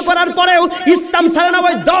সহ্য করার পরেও ইসলাম ছাড়ে না,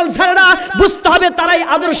 ওই দল ছাড়ে না। বুঝতে হবে তারাই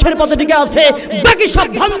আদর্শের পথে টিকে আছে, বাকি সব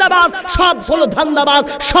ধান্দাবাজ, সব হলো ধান্দাবাজ,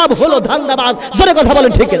 সব হলো ধান্দাবাজ। জোরে কথা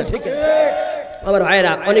বলেন ঠিক না? আমার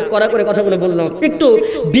ভাইরা, অনেক কড়া করে কথাগুলো বললাম, একটু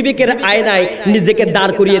বিবেকের আয়নায় নিজেকে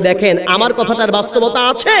দাঁড় করিয়ে দেখেন, আমার কথাটার বাস্তবতা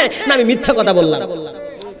আছে না আমি মিথ্যা কথা বললাম?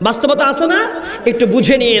 বাস্তবতা আছে না? একটু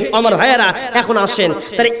বুঝে নিন আমার ভাইয়েরা। এখন আসেন,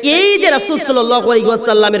 তাহলে এই যে রাসূল সাল্লাল্লাহু আলাইহি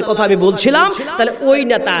ওয়াসাল্লামের কথা আমি বলছিলাম, তাহলে ওই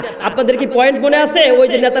নেতা, আপনাদের কি পয়েন্ট মনে আছে? ওই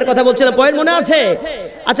যে নেতার কথা বলছিলাম, পয়েন্ট মনে আছে?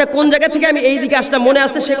 আচ্ছা, কোন জায়গা থেকে আমি এই দিকে আসলাম মনে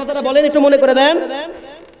আছে সে কথাটা বলেন, একটু মনে করে দেন।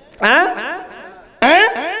 হ্যাঁ হ্যাঁ,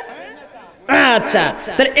 আচ্ছা,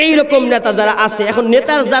 তাহলে এইরকম নেতা যারা আছে, এখন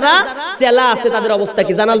নেতার যারা চেলা আছে তাদের অবস্থা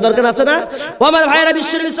কি জানার দরকার আছে না? ও আমার ভাইয়েরা,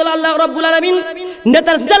 বিশ্বনবী সাল্লাল্লাহু রাব্বুল আলামিন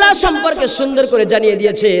নেতার চেলা সম্পর্কে সুন্দর করে জানিয়ে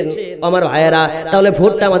দিয়েছেন। আমার ভাইয়েরা, তাহলে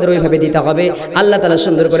ভোটটা আমাদের ওইভাবে দিতে হবে। আল্লাহ তাআলা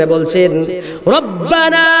সুন্দর করে বলছেন,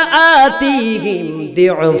 রব্বানা আতিহিম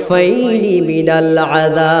দিউফাইনি মিনাল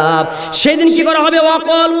আযাব। সেদিন কি করা হবে?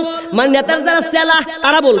 ওয়াকালু, মানে নেতার যারা চেলা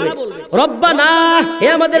তারা বলবে, রব্বানা, হে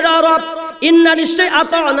আমাদের রব, ইন্না নিশ্চয়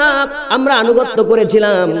আতানা, আমরা আনুগত্য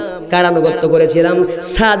করেছিলাম। কার আনুগত্য করেছিলাম?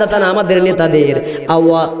 সাদাতানা, আমাদের নেতাদের,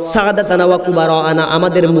 আওয়া সাদাতানা ওয়া কুবারানা,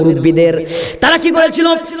 আমাদের মুরব্বিদের। তারা কি করেছিল?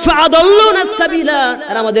 ফাদাল্লুনা সাবিলা,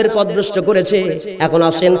 তারা আমাদের পথভ্রষ্ট করেছে। এখন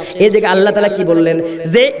আসেন, এই জায়গায় আল্লাহ তাআলা কি বললেন,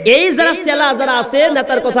 যে এই যারা চেলা যারা আছে,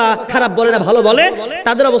 নেতার কথা খারাপ বলে না ভালো বলে,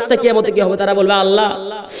 তাদের অবস্থা কিয়ামতে কি হবে? তারা বলবে, আল্লাহ,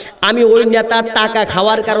 আমি ওই নেতার টাকা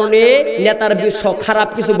খাওয়ার কারণে নেতার খারাপ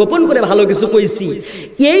কিছু গোপন করে ভালো কিছু কইছি,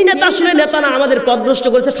 এই নেতা আসলে নেতা না, আমাদের পথভ্রষ্ট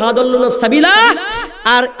করেছে, ফাদাল্লুনা সাবিলা।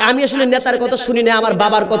 আর আমি আসলে নেতার কথা শুনি না, আমার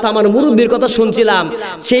বাবার কথা, আমার মুরব্বির কথা শুনছিলাম,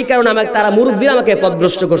 সেই কারণে আমাকে তারা মুরব্বিরা আমাকে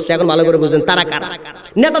পথভ্রষ্ট করছে। এখন ভালো করে বুঝেন তারা কারা।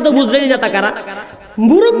 নেতা তো বুঝলেনই নেতা কারা,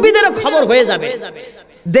 মুরব্বিদেরও খবর হয়ে যাবে।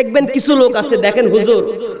 দেখবেন কিছু লোক আছে, দেখেন হুজুর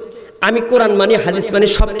আমি কোরআন মানি, হাদিস মানি,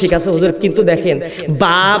 সব ঠিক আছে হুজুর, কিন্তু দেখেন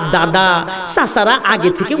বাপ দাদা চাচারা আগে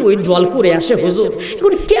থেকে ওই দল করে আসে হুজুর,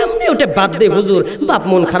 এখন কেমনে ওটা বাদ দে হুজুর, বাপ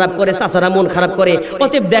মন খারাপ করে, চাচারা মন খারাপ করে,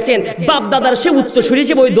 অতএব দেখেন বাপ দাদার সে উত্তরসূরি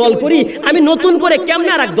হিসেবে ওই দল করি, আমি নতুন করে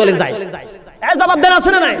কেমনে আর এক দলে যাই? জবাবদার আছে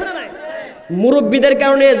না নাই? মুরব্বীদের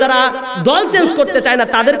কারণে যারা দল চেঞ্জ করতে চায় না,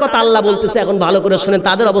 তাদের কথা আল্লাহ বলতেছে। এখন ভালো করে শুনেন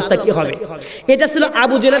তাদের অবস্থা কি হবে। এটা ছিল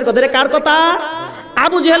আবু জেহেলের কথা। কার কথা?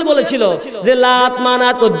 আবু জেহেল বলেছিল যে লাত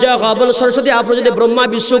মানাত উজ্জা কবল সরস্বতী আফরোজিতে ব্রহ্মা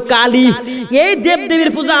বিষ্ণু কালী, এই দেব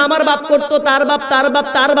দেবীর পূজা আমার বাপ করতো, তার বাপ তার বাপ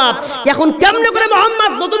তার বাপ, এখন কেমনে করে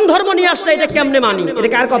মুহাম্মদ নতুন ধর্ম নিয়ে আসছে, এটা কেমনে মানি? এটা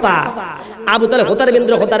কার কথা? আবু তালে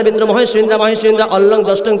হতারবেন্দ্র মহেশ্বরেন্দ্র অল্লং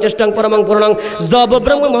দষ্টং চেষ্টং পরমং পূর্ণং জব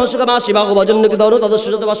ব্রহ্ম মহসুকামা শিবা ভজন্নকি দৌর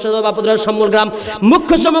তদস্যত বর্ষদ বাপদ্র সম্মূল গ্রাম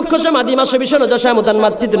মুখ্য মাদিমাস বিশ্বন যশা মুতান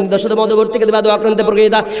মাতৃ দশদ মধ্যবর্তী কেদবা আক্রান্ত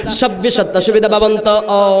প্রকৃতা সব্য সত্তা সুবিধা বাবন্ত।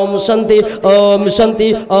 ওম শান্তি, ওম শান্তি,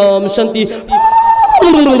 ওম শান্তি।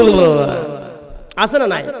 আছে না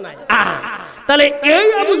নাই? তাহলে এই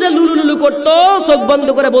আবু জেহেল লুলু করতো, চোখ বন্ধ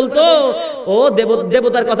করে বলতো, ও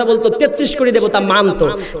দেবতার কথা বলতো, 33 কোটি দেবতা মানতো।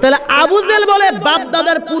 তাহলে আবু জেহেল বলে বাপ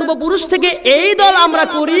দাদার পূর্বপুরুষ থেকে এই দল আমরা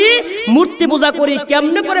করি, মূর্তি পূজা করি,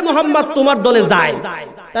 কেমনে করে মুহাম্মদ তোমার দলে যায়?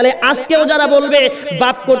 তাহলে আজকেও যারা বলবে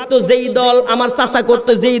বাপ করতো যেই দল, আমার চাচা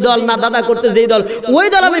করতো যেই দল, না দাদা করতো যেই দল, ওই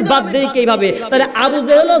দল আমি বাদ দেই কিভাবে? তাহলে আবু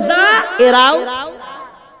জেহেলও যা, এরাও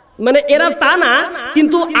মানে এরা তা না,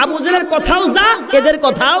 কিন্তু আবু জেহেলের কথাও যা, এদের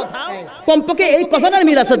কথাও কমপক্ষে এই কথাটার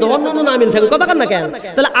মিল আছে তো, অন্য না মিল থাকে কথা কার না কেন?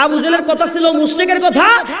 তাহলে আবু জেহেলের কথা ছিল মুশরিকের কথা,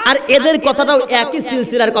 আর এদের কথাটাও একই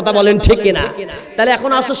সিলসিলার কথা, বলেন ঠিক কিনা? তাহলে এখন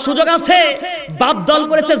আসার সুযোগ আছে। বাপ দল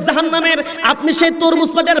করেছে জাহান্নামের, আপনি সেই তরমুজ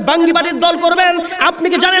পাটের বাঙ্গি বাড়ির দল করবেন? আপনি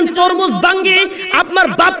কি জানেন তরমুজ বাঙ্গি আপনার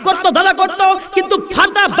বাপ করতো, দাদা করতো, কিন্তু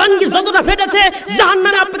ফাটা বাঙ্গি যতটা ফেটেছে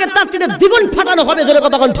জাহান্নামে আপনাকে তার চেয়ে দ্বিগুণ ফাটানো হবে, জোরে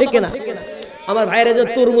কথা বলেন ঠিক কিনা? আমার ভাইরা, যে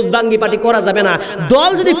তরমুজ বাঙ্গি পার্টি করা যাবে না।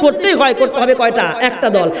 দল যদি করতেই হয়, করতে হবে কয়টা? একটা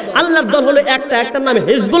দল। আল্লাহর দল হলো একটা, একটার নাম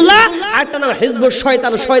হিজবুল্লাহ, আরেকটার নাম হিজবুল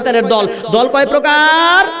শয়তান, শয়তানের দল। দল কয়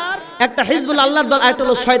প্রকার? একটা হিজবুল্লাহ আল্লাহর দল, আরেকটা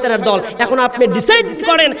হলো শয়তানের দল। এখন আপনি ডিসাইড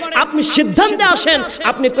করেন, আপনি সিদ্ধান্তে আসেন,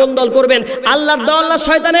 আপনি কোন দল করবেন, আল্লাহর দল না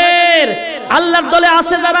শয়তানের? আল্লাহর দলে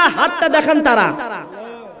আছে যারা, হাতটা দেখান তারা।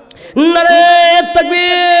 নারে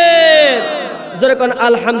তাকবীর, জোরে কোন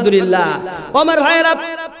আলহামদুলিল্লাহ। আমার ভাইরা,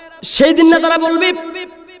 সেই দিন না তারা বলবে,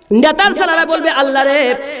 নেতার ছেলেরা বলবে, আল্লাহ রে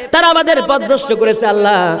তারা আমাদের পথভ্রষ্ট করেছে,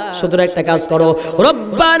 আল্লাহ সুতরাং একটা কাজ করো,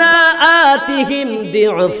 রব্বানা আতিহিম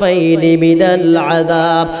দিউফাইনি মিনাল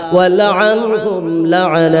আযাব ওয়ালআনহুম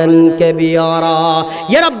লা'নান কাবীরা।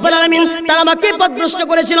 ইয়া রাব্বুল আলামিন, তারা আমাকে পথভ্রষ্ট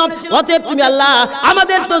করেছিল, অতএব তুমি আল্লাহ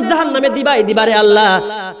আমাদের তো জাহান্নামে দিবারে আল্লাহ,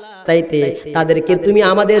 চাইতে তাদেরকে তুমি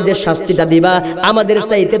আমাদের যে শাস্তিটা দিবা, আমাদের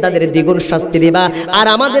চাইতে তাদের দ্বিগুণ শাস্তি দিবা, আর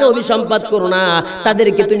আমাদের অভিসম্পাত করো না,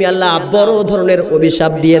 তাদেরকে তুমি আল্লাহ বড় ধরনের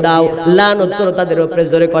অভিশাপ দিয়ে দাও, লানত করো তাদের উপরে,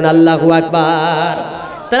 জোরে কোন আল্লাহু আকবার।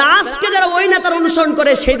 তারা আজকে যারা ওই নেতার অনুসরণ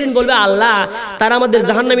করে, সেই দিন বলবে, আল্লাহ তারা আমাদের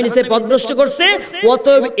জাহান্নামে নিচে পথভ্রষ্ট করছে,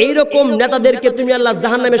 অতএব এইরকম নেতাদেরকে তুমি আল্লাহ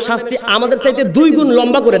জাহান্নামের শাস্তি আমাদের চাইতে 2 গুণ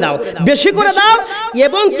লম্বা করে দাও, বেশি করে দাও,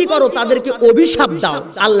 এবং কি করো, তাদেরকে অভিশাপ দাও।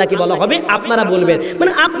 আল্লাহ কি বলা হবে? আপনারা বলবেন,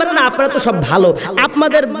 মানে আপনারা না, আপনারা তো সব ভালো,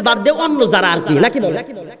 আপনাদের বাদ দিয়ে অন্য যারা আর কি, নাকি বলে?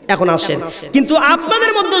 এখন আসেন, কিন্তু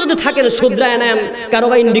আপনাদের মধ্যে যদি থাকেন, শুধরায় নেন, কারো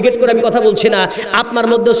বা ইন্ডিকেট করে আমি কথা বলছি না, আপনার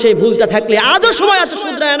মধ্যে সেই ভুলটা থাকলে আজও সময় আছে,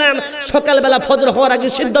 শুধরায় নেন। সকালবেলা ফজর হওয়ার আগে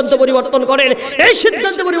সিদ্ধান্ত পরিবর্তন করেন, এই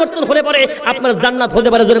সিদ্ধান্ত পরিবর্তন হলে পরে আপনার জান্নাত হতে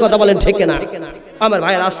পারে, জোরে কথা বলেন ঠিক কিনা? আমার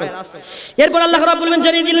ভাইয়ের আসুন, এরপর আল্লাহ রাব্বুল আলামিন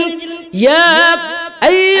জানিয়ে দিলেন, ইয়া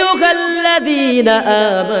আইয়ুহাল্লাযীনা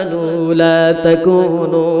আমানু লা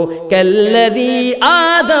তাকুনু কাল্লাযী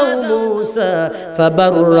আযাউ মূসা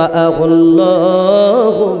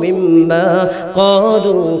ফাবাররাআহুল্লাহু মিম্মা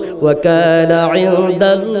ক্বালু ওয়া কানা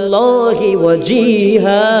ইনদাল্লাহি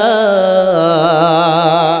ওয়াজিহা।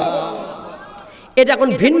 এটা এখন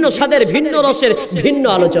ভিন্ন স্বাদের, ভিন্ন রসের, ভিন্ন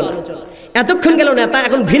আলোচনা। এতক্ষণ গেল নেতা,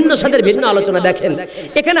 এখন ভিন্ন স্বাদের, ভিন্ন আলোচনা। দেখেন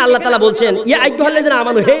এখানে আল্লাহ তাআলা বলছেন, ইয়া আইয়ুহাল্লাযীনা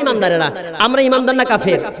আমানু, হে ঈমানদারেরা। আমরা ঈমানদার না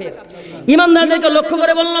কাফের? ঈমানদারদেরকে লক্ষ্য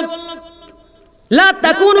করে বললাম, লা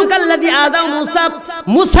তাকুনু কাল্লাযী আযাউ মূসা,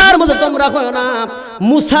 মূসার মতো তোমরা হয়ো না,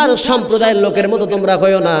 মূসার সম্প্রদায়ের লোকের মতো তোমরা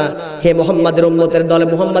হয়ো না। হে মুহাম্মাদের উম্মতের দলে,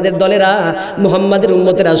 মুহাম্মাদের দলেরা, মুহাম্মাদের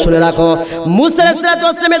উম্মতেরা শুনে রাখো, মূসা আলাইহিস সালাতু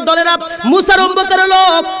ওয়াস সালামের দলেরা, মূসার উম্মতের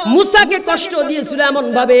লোক মূসাকে কষ্ট দিয়েছিল, এমন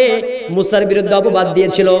ভাবে মূসার বিরুদ্ধে অপবাদ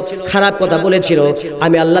দিয়েছিল, খারাপ কথা বলেছিল।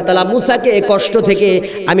 আমি আল্লাহ তাআলা মূসাকে এই কষ্ট থেকে,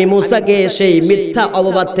 আমি মূসাকে সেই মিথ্যা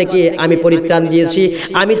অপবাদ থেকে আমি পরিত্রাণ দিয়েছি,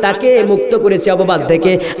 আমি তাকে মুক্ত করেছি অপবাদ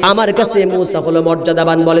থেকে। আমার কাছে মূসা হলো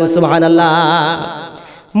মর্যাদাবান, বলেন সুবহানাল্লাহ।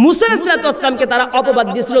 মূসা আলাইহিস সালাতু ওয়াস সালামকে তারা অপবাদ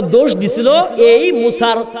দিয়েছিল, দোষ দিয়েছিল এই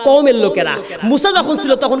মূসার কওমের লোকেরা। মূসা যখন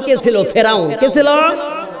ছিল তখন কে ছিল? ফেরাউন। কে ছিল?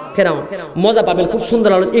 ফেরাউন। মজা পাবেন, খুব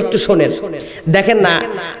সুন্দর আলোচনা, একটু শোনেন। দেখেন না,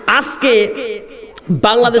 আজকে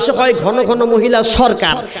বাংলাদেশে হয় ঘন ঘন মহিলা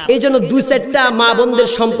সরকার, এই জন্য 2-4টা মা বোনদের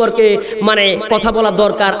সম্পর্কে মানে কথা বলা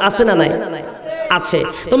দরকার, আছে না নাই? আছে।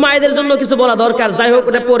 তো মায়েদের জন্য কিছু বলা দরকার। যাই হোক,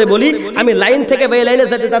 ওটা পরে বলি। আমি লাইন থেকে বে লাইনে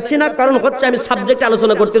যেতে চাচ্ছি না, কারণ হচ্ছে আমি সাবজেক্ট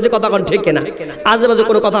আলোচনা করতেছি, কথা কোন ঠিক কিনা, আজে বাজে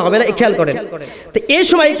কোনো কথা হবে না, খেয়াল করেন। তো এই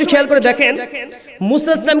সময় একটু খেয়াল করে দেখেন, মূসা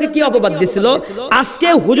আলাইহিস সালামকে কি অপবাদ দিছিল। আজকে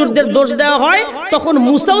হুজুরদের দোষ দেওয়া হয়, তখন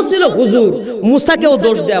মূসাও ছিল হুজুর, মূসাকেও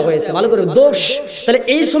দোষ দেওয়া হয়েছে। ভালো করে, দোষ। তাহলে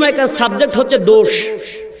এই সময়কার সাবজেক্ট হচ্ছে দোষ।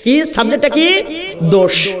 কি সাবজেক্টটা? কি?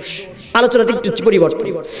 দোষ। আলোচনাটা একটু পরিবর্তন।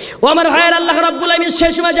 ও আমার ভাইয়ের, আল্লাহ রাব্বুল আলামিন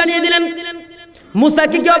সেই সময় জানিয়ে দিলেন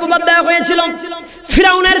মূসাকে কি অপবাদ দেওয়া হয়েছিল।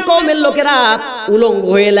 ফিরাউনের কওমের লোকেরা উলঙ্গ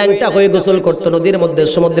হয়ে, ল্যাংটা হয়ে গোসল করতো নদীর মধ্যে,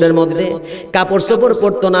 সমুদ্রের মধ্যে। কাপড় চোপড়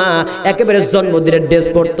পরতো না, একেবারে জন্মদিনের ড্রেস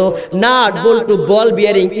পরতো, নাট বল্টু, বল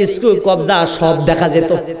বিয়ারিং, স্ক্রু, কবজা সব দেখা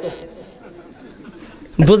যেত।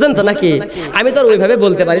 বুঝেন তো নাকি? আমি তো আর ওইভাবে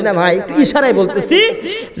বলতে পারি না ভাই, ইশারায় বলতেছি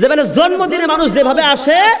যে মানে জন্মদিনে মানুষ যেভাবে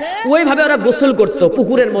আসে ওইভাবে ওরা গোসল করতো,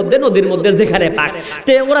 পুকুরের মধ্যে, নদীর মধ্যে, যেখানে পাক।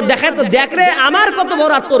 তে ওরা দেখায় তো, দেখ রে আমার কত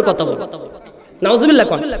বড় আর তোর কত বড়। নাউজুবিল্লাহ।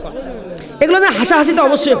 এগুলো না হাসাহাসি তো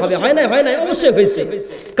অবশ্যই হবে, হয় না? হয় না, অবশ্যই হয়েছে।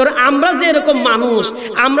 কারণ আমরা যে এরকম মানুষ,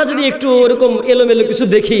 আমরা যদি একটু এরকম এলোমেলো কিছু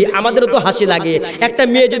দেখি, আমাদেরও তো হাসি লাগে। একটা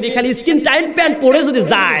মেয়ে যদি খালি স্কিন টাইট প্যান্ট পরে যদি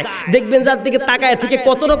যায়, দেখবেন যার দিকে তাকায় থেকে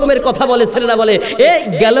কত রকমের কথা বলে, ছেলেরা বলে, এ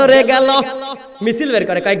গেল রে গেল, মিছিল বের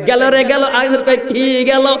করে, কয় গেল রে গেল, আরেকজন কয় কি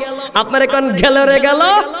গেল, আপনার এখন গেল রে গেল।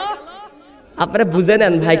 আপনারা বুঝে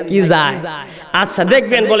নেন ভাই কি যায়। আচ্ছা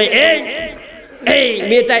দেখবেন বলে এই এই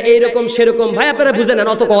মেয়েটা এইরকম সেরকম, ভাই আপনারা বুঝে নেন,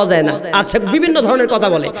 অত কওয়া যায় না। আচ্ছা বিভিন্ন ধরনের কথা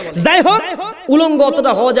বলে, যাই হোক উলঙ্গ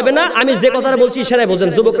অতটা হওয়া যাবে না। আমি যে কথাটা বলছি সেটাই বোঝেন,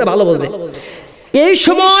 যুবকরা ভালো বোঝে। এই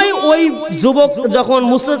সময় ওই যুবক যখন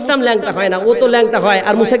মুসা ইসলাম ল্যাংটা হয় না, ও তো ল্যাংটা হয়,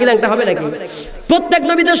 আর মুসা কি ল্যাংটা হবে নাকি? প্রত্যেক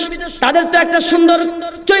নবীদের তাদের তো একটা সুন্দর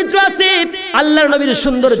চরিত্র আছে। আল্লাহর নবীর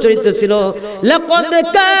সুন্দর চরিত্র ছিল, লাকাদ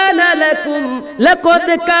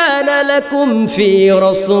কানা লাকুম ফি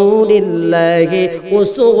রাসূলিল্লাহি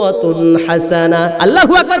উসওয়াতুন হাসানাহ।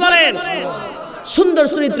 আল্লাহু আকবার বলেন। সুন্দর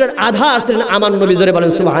চরিত্রের আধার ছিলেন আমার নবী, জোরে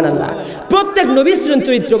বলেন সুবহানাল্লাহ। প্রত্যেক নবী ছিলেন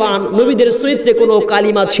চরিত্রবান, নবীদের চরিত্রে কোনো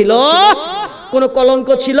কালিমা ছিল, কোন কলঙ্ক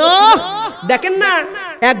ছিল? দেখেন না,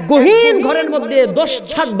 এক গহীন ঘরের মধ্যে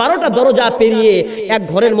 10-12টা দরজা পেরিয়ে এক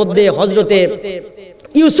ঘরের মধ্যে হযরতে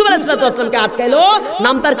ইউসুফ আলাইহিস সালামকে আটকাইলো।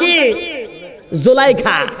 নাম তার কি?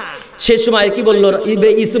 জুলাইখা। সে সময় কি বলল?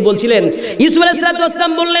 ইউসুফ বলছিলেন, ইউসুফ আলাইহিস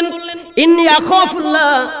সালাম বললেন, ইন্নী আখাফুল্লাহ,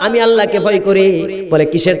 আমি আল্লাহকে ভয় করি। বলে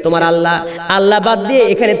কিসের তোমার আল্লাহ? আল্লাহ বাদ দিয়ে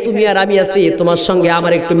এখানে তুমি আর আমি আছি, তোমার সঙ্গে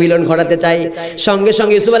আমার একটু মিলন ঘটাতে চাই। সঙ্গে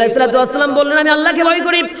সঙ্গে ইউসুফ আলাইহিস সালাম বললেন, আমি আল্লাহকে ভয়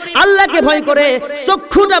করি। আল্লাহকে ভয় করে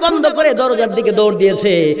চক্ষুটা বন্ধ করে দরজার দিকে দৌড়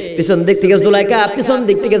দিয়েছে। পিছন দিক থেকে জুলাইখা পিছন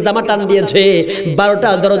দিক থেকে জামা টান দিয়েছে, 12টা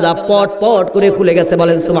দরজা পট পট করে খুলে গেছে।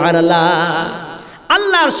 বলেন সুবহানাল্লাহ।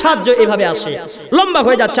 আল্লাহর সাহায্য এভাবে আসে। লম্বা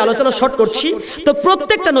হয়ে যাচ্ছে, আলোচনা শর্ট করছি। তো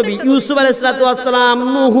প্রত্যেকটা নবী, ইউসুফ আলাইহিস সালাম,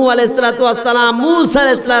 নূহ আলাইহিস সালাম, মূসা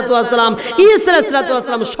আলাইহিস সালাম, ঈসা আলাইহিস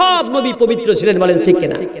সালাম, সব নবী পবিত্র ছিলেন। বলেন ঠিক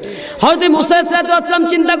কিনা? হযরত মূসা আলাইহিস সালাম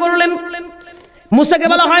চিন্তা করলেন, মূসাকে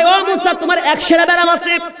বলা হয়, ও মূসা তোমার এক সেরা ব্যারাম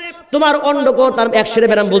আছে, তোমার অন্ডকোষ তার এক সেরা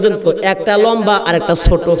ব্যারাম বোঝেন তো, একটা লম্বা আর একটা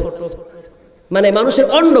ছোট। মানে মানুষের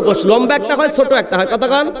অন্ডকোষ লম্বা একটা হয়, ছোট একটা হয়,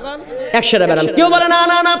 কতক্ষণ? এক সেরা ব্যারাম। কেউ বলে না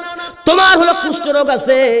না না, তোমার হলো কুষ্ঠ রোগ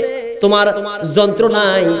আছে, তোমার যন্ত্র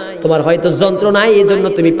নাই, তোমার হয়তো যন্ত্র নাই, এই জন্য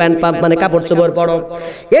তুমি প্যান্ট পাম্প মানে কাপড় চোপড় পরো।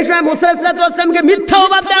 এই সময় মূসা আলাইহিস সালামকে মিথ্যা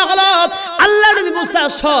অপবাদ দেওয়া হলো। আল্লাহ নবী মূসা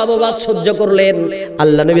সব অপবাদ সহ্য করলেন।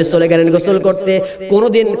 আল্লাহ নবী চলে গেলেন গোসল করতে,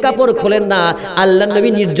 কোনোদিন কাপড় খোলেন না। আল্লাহ নবী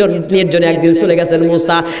নির্জনে একদিন চলে গেছেন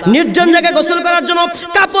মূসা, নির্জন জায়গায় গোসল করার জন্য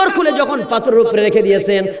কাপড় খুলে যখন পাথরের উপরে রেখে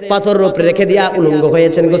দিয়েছেন, পাথরের উপরে রেখে দিয়া উলঙ্গ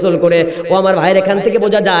হয়েছেন গোসল করে। ও আমার ভাইয়ের, এখান থেকে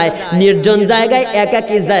বোঝা যায় নির্জন জায়গায়,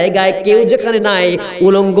 একাকী জায়গায়, কেউ যেখানে নাই,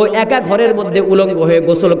 উলঙ্গ একা ঘরের মধ্যে উলঙ্গ হয়ে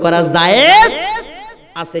গোসল করা জায়েজ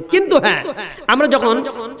আছে। কিন্তু হ্যাঁ, আমরা যখন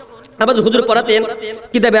আমাদের হুজুর পড়াতেন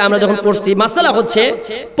কিতাবে আমরা যখন পড়ছি, মাসালা হচ্ছে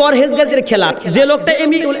পরহেজগারদের খেলাফ। যে লোকটা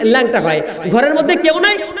এমনি ল্যাংটা হয়, ঘরের মধ্যে কেউ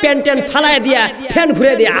নাই, প্যান্ট ট্যান্ট ফালায় দিয়া, ফ্যান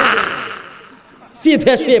ঘুরে দিয়া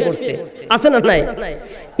শীতে শুয়ে পড়ছে, আছে না নাই?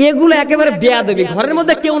 এগুলো একেবারে বেয়াদবি। ঘরের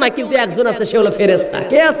মধ্যে কেউ নাই, কিন্তু একজন আছে, সে হলো ফেরেশতা।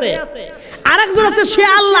 কে আছে? আরেকজন আছে, সে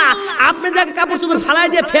আল্লাহ। আপনি যাকে কাপড় চোপড় ফালায়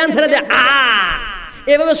দিয়ে, ফ্যান ছেড়ে দিয়ে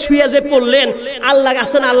এভাবে শুয়ে যে পড়লেন, আল্লাহ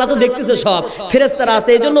আছে না? আল্লাহ তো দেখতেছে, সব ফেরেশতারা আছে।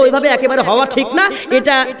 এই জন্য ওইভাবে একেবারে হওয়া ঠিক না,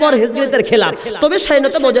 এটা পরহেজগারদের খেলাফ। তবে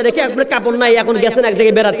স্বাধীনতা বজায় রেখে, আপনার কাপড় নাই, এখন গেছেন এক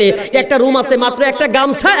জায়গায় বেড়াতে, একটা রুম আছে মাত্র, একটা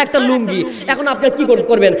গামছা, একটা লুঙ্গি। এখন আপনি কি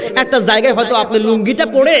করবেন? একটা জায়গায় হয়তো আপনি লুঙ্গিটা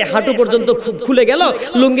পরে হাঁটু পর্যন্ত খুলে গেল,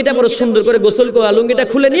 লুঙ্গিটা পরে সুন্দর করে গোসল, লুঙ্গিটা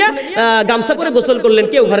খুলে নিয়ে গামছা পরে গোসল করলেন,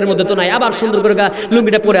 কেউ ঘরের মধ্যে তো নাই, আবার সুন্দর করে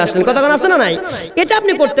লুঙ্গিটা পরে আসলেন, কতক্ষণ আসছে না নাই? এটা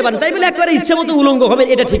আপনি করতে পারেন। তাই বলে একেবারে ইচ্ছে মতো উলঙ্গ হবেন,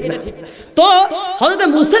 এটা ঠিক না। তো হযরত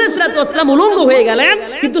মূসা আলাইহিস সালাম উলঙ্গ হয়ে গেলেন,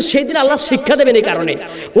 কিন্তু সেই দিন আল্লাহ শিক্ষা দেবেন এই কারণে।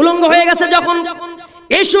 উলঙ্গ হয়ে গেছে যখন,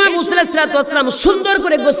 এই সময় মূসা আলাইহিস সালাম সুন্দর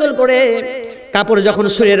করে গোসল করে কাপড় যখন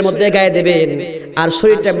শরীরের মধ্যে গায়ে দেবেন, আর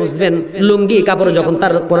শরীরটা মুছবেন, লুঙ্গি কাপড় যখন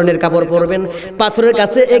তার পরনের কাপড় পরবেন, পাথরের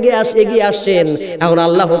কাছে এগিয়ে আসছেন। এখন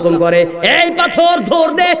আল্লাহ হুকুম করে, এই পাথর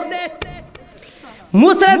দৌড় দে।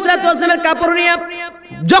 মূসা আলাইহিস সালামের কাপড় নিয়ে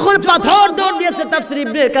যখন পাথর দৌড় দিয়েছে, তাফসীর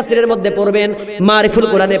ইবনে কাসিরের মধ্যে পড়বেন, মারিফুল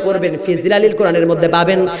কোরআনে পড়বেন, ফিজলালিল কোরআনের মধ্যে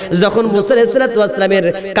পাবেন, যখন মূসা আলাইহিস সালামের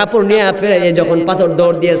কাপড় নিয়ে ফেরে যখন পাথর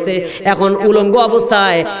দৌড় দিয়েছে, এখন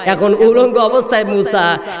উলঙ্গ অবস্থায় মূসা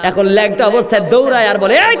এখন ল্যাংটা অবস্থায় দৌড়ায় আর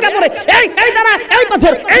বলে, এই কাপড়ে, এই দাঁড়া, এই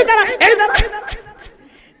পাথর, এই দাঁড়া, এই দাঁড়া।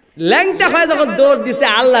 ল্যাংটা হয় যখন দৌড় দিছে,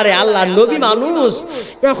 আল্লাহ রে আল্লাহ, নবী মানুষ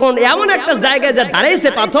এখন এমন একটা জায়গায় যা দাঁড়াইছে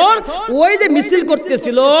পাথর, ওই যে মিছিল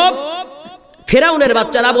করতেছিল ফেরাউনের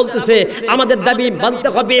বাচ্চারা বলতেছে, আমাদের দাবি মানতে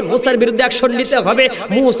হবে, মূসার বিরুদ্ধে অ্যাকশন নিতে হবে,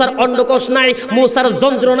 মূসার অন্ডকোষ নাই, মূসার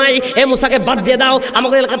যন্ত্র নাই, এই মূসাকে বাদ দিয়ে দাও,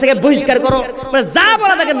 আমাদের এলাকা থেকে বহিষ্কার করো। মানে যা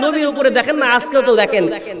বলা দেখেন নবীর উপরে, দেখেন না আজকেও তো দেখেন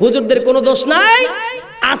হুজুরদের কোনো দোষ নাই,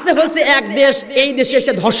 আছে হচ্ছে এক দেশ, এই দেশে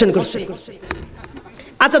এসে ধর্ষণ করছে।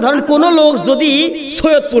 আচ্ছা ধরেন কোন লোক যদি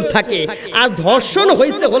সৈয়দপুর থাকে আর ধর্ষণ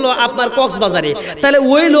হয়েছে হলো আপনার কক্সবাজারে, তাহলে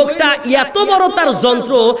ওই লোকটা এত বড় তার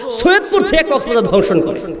যন্ত্র, সৈয়দপুর থেকে কক্সবাজার ধর্ষণ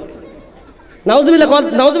করে। নাউজুবিল্লাহ,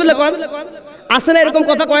 নাউজুবিল্লাহ, আছে না এরকম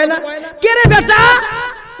কথা? কয় না? কে রে বেটা,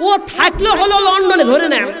 ও থাকলে হলো লন্ডনে ধরে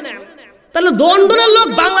নেন, তাহলে লন্ডনের লোক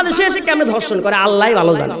বাংলাদেশে এসে কেমনে ধর্ষণ করে আল্লাহই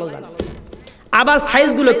ভালো জানে। আবার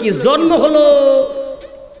সাইজগুলো কি, জন্ম হলো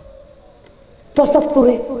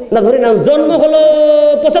 75-এ, না ধরে না জন্ম হলো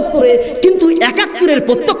 75-এ, কিন্তু 71-এর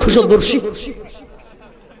প্রত্যক্ষদর্শী।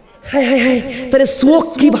 হায় হায় হায়, তাহলে চোখ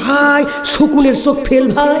কি ভাই, শকুনের চোখ ফেল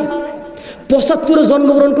ভাই। 75-এ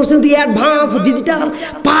জন্মগ্রহণ করছে, কিন্তু অ্যাডভান্স ডিজিটাল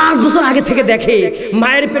 5 বছর আগে থেকে দেখে,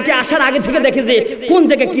 মায়ের পেটে আসার আগে থেকে দেখে যে কোন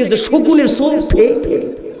জায়গায় কি হচ্ছে, শকুনের চোখ ফেল।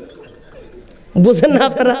 বুঝেন না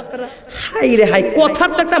আপনারা? হাই রে হাই, কথার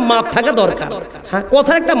তো একটা মাপ থাকা দরকার। হ্যাঁ,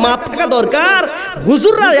 কথার একটা মাপ থাকা দরকার।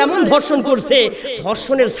 হুজুররা এমন ধর্ষণ করছে,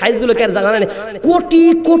 ধর্ষণের সাইজগুলো কে জানেন? কোটি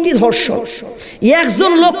কোটি ধর্ষণ,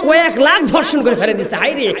 একজন লোক কয়েক লাখ ধর্ষণ করে ফেলে দিচ্ছে।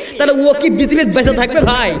 হাই রে, তাহলে ও কি পৃথিবীতে বেঁচে থাকবে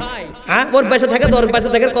ভাই? হ্যাঁ, ওর বেঁচে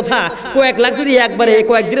থাকার কথা। কয়েক লাখ যদি একবারে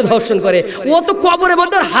কয়েকদিনে ধর্ষণ করে, ও তো কবরের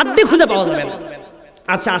মধ্যে হাত দিয়ে খুঁজে পাওয়া যাবে না।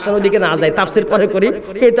 আচ্ছা, আসার দিকে না যায়, তাফসীর পরে করি,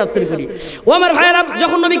 এই তাফসীর করি। ও আমার ভাইয়েরা,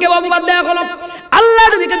 যখন নবীকে অপবাদ দেয়া হলো, আল্লাহ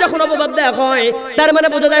নবীকে যখন অপবাদ দেয়া হয়, তার মানে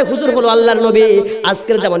বোঝা যায় হুজুর হলো আল্লাহর নবী।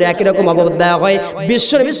 আজকের জামানে একই রকম অপবাদ দেয়া হয়।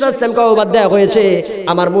 বিশ্ব নবী সাল্লাল্লাহু আলাইহি ওয়াসাল্লামকে অপবাদ দেয়া হয়েছে,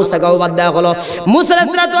 আমার মুসাকে অপবাদ দেয়া হলো। মুসা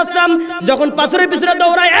আলাইহিস সালাম যখন পাথরের পিছনে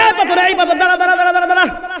দৌড়ায়, এই পাথর দাঁড়া দাঁড়া দাঁড়া দাঁড়া দাঁড়া,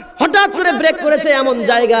 হঠাৎ করে ব্রেক করেছে এমন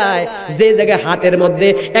জায়গায়, যে জায়গায় হাটের মধ্যে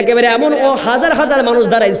একেবারে এমন ও হাজার হাজার মানুষ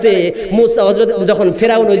দাঁড়াইছে। মুসা হযরত যখন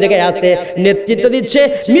ফেরাউন ওই জায়গায় আছে, নেতৃত্ব দিচ্ছে,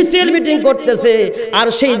 মিছিল মিটিং করতেছে, আর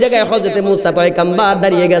সেই জায়গায় হযরত মুসা পয়গম্বর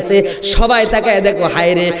দাঁড়িয়ে গেছে। সবাই তাকায় দেখো,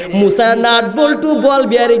 হায় রে, মুসা নাট বল্টু বল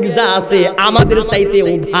বিয়ারিং যা আছে আমাদের চাইতেও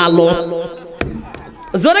ভালো।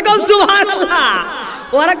 জোরে কও সুবহানাল্লাহ।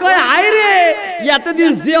 ওরা কয়, হায় রে, এতদিন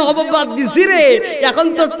যে অপবাদ দিছি রে, এখন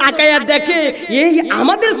তো তাকায়া দেখে এই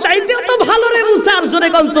আমাদের চাইতেও তো ভালো রে মুসা। জোরে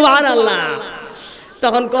কও সুবহানাল্লাহ।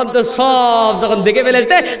 তখন কত সব যখন দেখে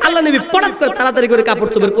ফেলেছে, আল্লাহ নবী পড়াত করে তাড়াতাড়ি করে কাপড়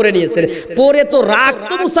চোপড় পরে নিয়েছেন। পরে তো রাগ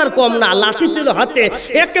তো মুসার কম না, লাঠি ছিল হাতে,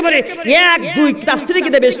 একেবারে 1 2 তাফসীরে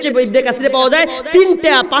কিতাবে এসেছে, বইদের কাছে পাওয়া যায়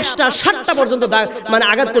 3টা 5টা 7টা পর্যন্ত মানে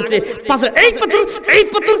আঘাত করছে। পাথর এই পাথর এই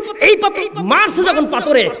পাথর এই পাথর মারছে, যখন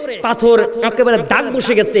পাথর একেবারে দাগ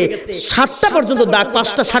বসে গেছে, 7টা পর্যন্ত দাগ,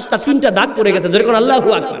 5টা 7টা 3টা দাগ পড়ে গেছে। যেরকম আল্লাহু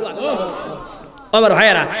আকবার। আমার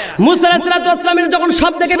ভাইয়েরা, মুসা আলাইহিস সালামের যখন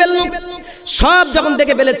সব দেখে ফেলল, সব যখন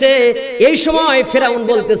দেখে ফেলেছে, এই সময় ফেরাউন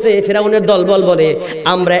বলতেছে, ফেরাউনের দলবল বলে,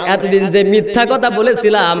 আমরা এতদিন যে মিথ্যা কথা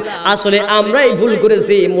বলেছিলাম, আসলে আমরাই ভুল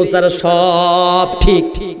করেছি, মুসার সব ঠিক।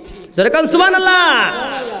 যেরকম সুবহানাল্লাহ।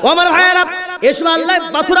 ও আমার ভাইয়েরা, এই সময় আল্লাহ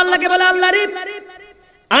পাথর আল্লাহকে বলে, আল্লাহ রে,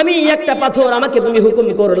 আমি একটা পাথর, আমাকে তুমি হুকুম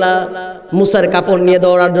করলা মুসার কাপড় নিয়ে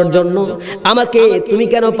দৌড়ানোর জন্য, আমাকে তুমি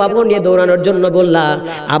কেন কাপড় নিয়ে দৌড়ানোর জন্য বললা?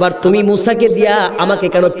 আবার তুমি মুসাকে দিয়া আমাকে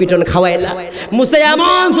কেন পিটন খাওয়াইলা? মুসা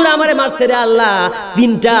এমন জোরে আমারে মারছে রে আল্লাহ,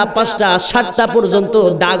 3টা 5টা 7টা পর্যন্ত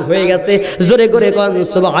দাগ হয়ে গেছে। জোরে করে কোন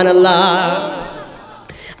সুবহানাল্লাহ।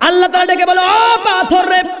 আল্লাহ তাআলা ডেকে বলে, ও পাথর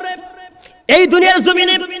রে, এই দুনিয়ার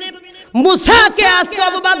জমিনে মুসাকে আজকে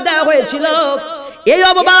অপবাদ দেওয়া হয়েছিল, এই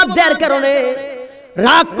অপবাদ দেওয়ার কারণে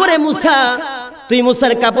রাগ করে মুসা, তুই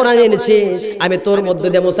মুসার কাপড় আনিয়ে এনেছিস, আমি তোর মধ্য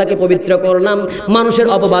দিয়ে মুসাকে পবিত্র করলাম, মানুষের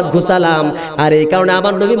অপবাদ ঘুষালাম, আর এই কারণে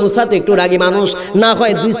আমার নবী মুসা তো একটু রাগী মানুষ, না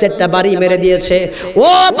হয় 2-4টা বাড়ি মেরে দিয়েছে। ও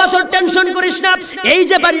পাথর, টেনশন করিস না, এই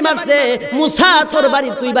যে বাড়ি মারছে মুসা, তোর বাড়ি,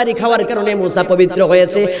 তুই বাড়ি খাওয়ার কারণে মুসা পবিত্র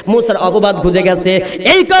হয়েছে, মুসার অপবাদ ঘুচে গেছে।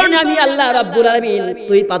 এই কারণে আমি আল্লাহ রাব্বুল আলামিন,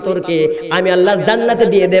 তুই পাথরকে আমি আল্লাহ জান্নাতে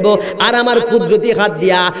দিয়ে দেব, আর আমার কুদরতি হাত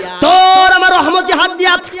দিয়া, তোর আমার রহমতি হাত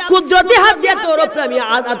দিয়া, কুদরতি হাত দিয়া তোর উপরে আমি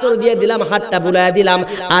আঁচল দিয়ে দিলাম, হাতটা বুলা দিলাম,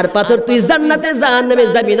 আর পাথর তুই জান্নাতে জাহান্নামে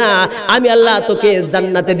যাবি না, আমি আল্লাহ তোকে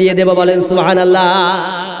জান্নাতে দিয়ে দেব। বলেন সুবহানাল্লাহ।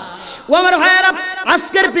 ও আমার ভাইয়েরা,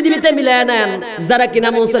 আজকের পৃথিবীতে মিলায় নেন, যারা কিনা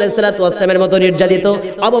মুসা আলাইহিস সালামের মতো নির্যাতিত,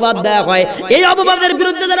 অপবাদ দেয়া হয়, এই অপবাদের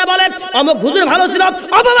বিরুদ্ধে যারা বলে অমুক হুজুর ভালো ছিল,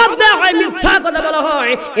 অপবাদ দেয়া হয়, মিথ্যা কথা বলা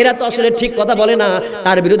হয়, এরা তো আসলে ঠিক কথা বলে না।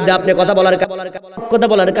 তার বিরুদ্ধে আপনি কথা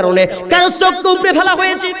বলার কারণে কারো চোখকে উপড়ে ফেলা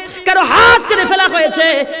হয়েছে, কারো হাত কেটে ফেলা হয়েছে,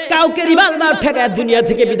 কাউকে রিভলভার ঠেকায় দুনিয়া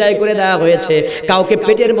থেকে বিদায় করে দেওয়া হয়েছে, কাউকে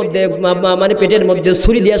পেটের মধ্যে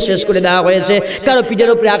ছুরি দিয়ে শেষ করে দেওয়া হয়েছে, কারো পিঠের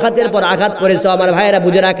উপরে আঘাতের পর আঘাত করেছে। আমার ভাইয়েরা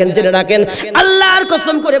বুঝে রাখেন, জেনে রাখেন, আল্লাহর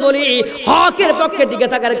কসম করে বলি, হকের পক্ষে টিকে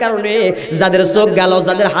থাকার কারণে যাদের চোখ গেল,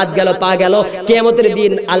 যাদের হাত গেল, পা গেল, কিয়ামতের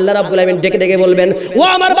দিন আল্লাহ রাব্বুল আলামিন ডেকে ডেকে বলবেন, ও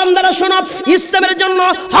আমার বান্দারা শোনো, ইসলামের জন্য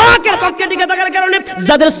হকের পক্ষে টিকে থাকার কারণে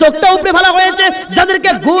যাদের চোখটা উপরে ফেলা হয়েছে, যাদেরকে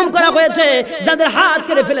গুম করা হয়েছে, যাদের হাত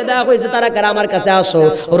কেটে ফেলে দেওয়া হয়েছে, তারা কারা আমার কাছে আসো,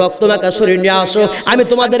 রক্তমাখা শরীর নিয়ে আসো, আমি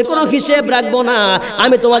তোমাদের কোনো হিসেব রাখবো না,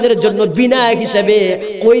 আমি তোমাদের জন্য বিনা হিসেবে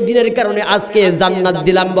ওই দিনের কারণে আজকে জান্নাত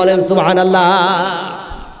দিলাম। বলেন সুবহানাল্লাহ।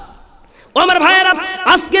 ও আমার ভাইয়েরা,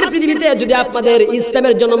 আজকের পৃথিবীতে যদি আপনাদের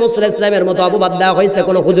ইসলামের জন্য মুসলিম ইসলামের মতো অপবাদ দেওয়া হয়েছে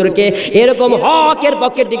কোন হুজুরকে, এরকম হকের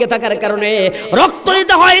পক্ষে টিকে থাকার কারণে রক্ত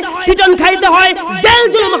দিতে হয়, পিটন খাইতে হয়, জেল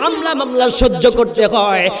জুলুম হামলা মামলা সহ্য করতে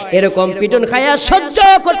হয়, এরকম পিটন খায়া সহ্য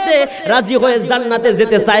করতে রাজি হয়ে জান্নাতে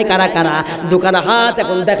যেতে চায় কারা কারা? দোকানে হাত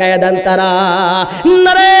এখন দেখায় দেন তারা।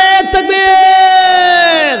 নারে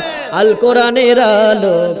তাকবীর! আল কোরআনের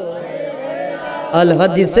আলো, আল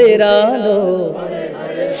হাদিসের আলো,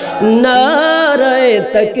 নারায়ে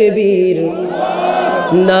তাকবীর,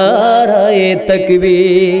 নারায়ে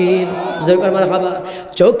তাকবীর। জোরে মারহাবা।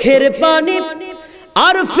 চোখের পানি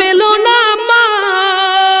আর ফেলো না মা,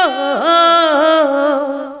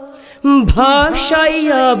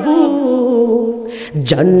 ভাষাইয়া বুক,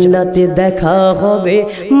 জান্নাতে দেখা হবে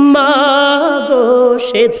মা গো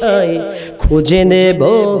সেথায় খুঁজে নেব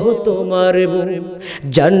তোমার বুক,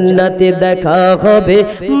 জান্নাতে দেখা হবে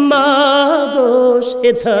মা গো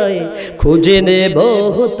সেথায় খুঁজে নেব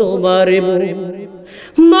তোমার বুক।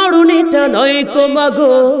 মরণেটা নয় কো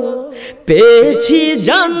মাগো পেয়েছি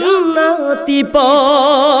জান্নাতি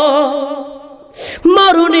পথ,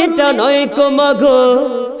 মরণেটা নয় কো মাগো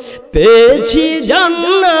পেয়েছি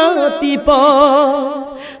জান্নাতি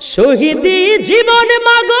পথ, শহীদি জীবন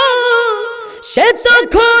মাগো সে তো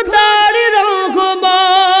খোদার রহমত।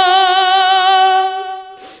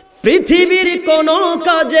 পৃথিবীর কোন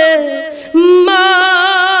কাজে মা,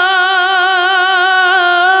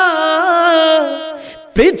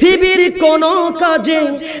 পৃথিবীর কোন কাজে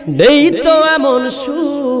নেই তো এমন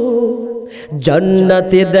সুখ,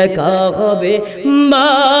 জান্নাতে দেখা হবে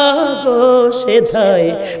মা গো সেথায়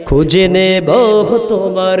খুঁজে নেব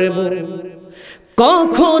তোমার বুক।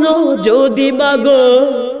 কখনো যদি মাগো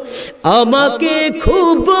আমাকে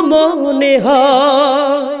খুব মনে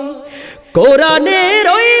হয়, কোরআনের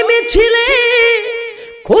ওই মিছিলে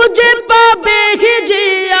খুঁজে পাবে যে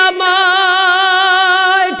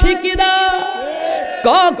আমায়, ঠিক না?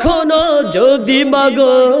 কখনো যদি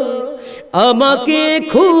মাগো আমাকে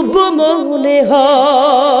খুব মনে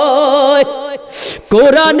হয়,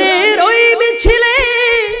 কোরআনের ওই মিছিলে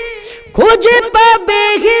খুঁজে পাবে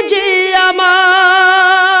যে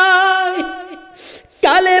আমায়।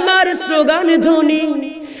 কালেমার স্লোগান ধ্বনি,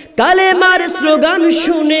 কালেমার স্লোগান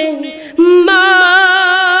শুনে মা,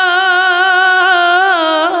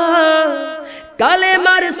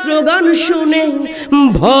 কালেমার স্লোগান শুনে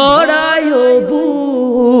ভরায়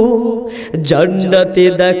বুক, জান্নাতে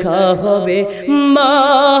দেখা হবে মা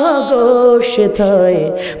গো সেথায়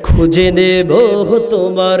খুঁজে নেব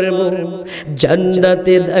তোমার মুখ,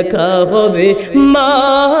 জান্নাতে দেখা হবে মা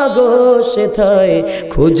গো সেথায়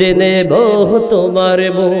খুঁজে নেব তোমার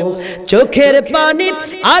মুখ। চোখের পানি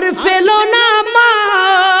আর ফেলো না মা,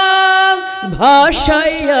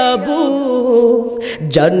 ভাষাইয়া বুক,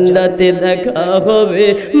 জান্নাতে দেখা হবে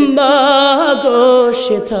মা গো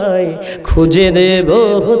সেথায় খুঁজে নেব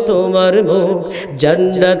তোমার মুখ,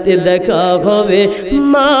 জান্নাতে দেখা হবে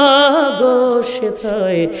মা গো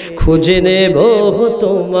সেথায় খুঁজে নেব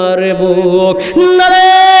তোমার মুখ। নারে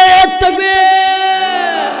তাকবীর!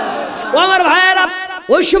 ও আমার ভাইয়েরা,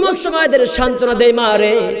 ওই সমস্ত মায়েদের সান্ত্বনা দেয়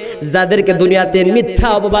মারে যাদেরকে দুনিয়াতে মিথ্যা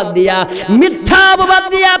অপবাদ দিয়া, মিথ্যা অপবাদ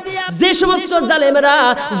দিয়া যে সমস্ত জালেমেরা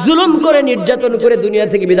জুলুম করে নির্যাতন করে দুনিয়া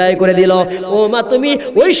থেকে বিদায় করে দিল। ও মা, তুমি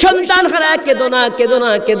ওই সন্তান হারা কেঁদো না, কেঁদো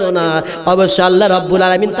না, কেঁদো না। অবশ্যই আল্লাহ রাব্বুল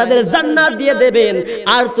আলামিন তাদের জান্নাত দিয়ে দেবেন।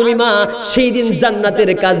 আর তুমি মা, সেই দিন জান্নাতের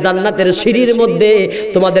কাজ, জান্নাতের সিঁড়ির মধ্যে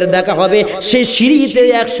তোমাদের দেখা হবে, সেই সিঁড়িতে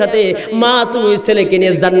একসাথে মা তুমি ছেলেকে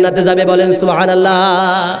নিয়ে জান্নাতে যাবে। বলেন সুবহানাল্লাহ।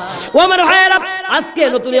 ও আমার ভাইয়েরা, আজকে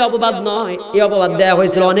নতুন অপবাদ নয়, এই অপবাদ দেওয়া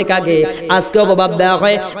হয়েছিল অনেক আগে, আজকে অপবাদ দেওয়া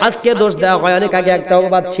হয়, আজকে দোষ দেওয়া হয়। অনেক আগে একটা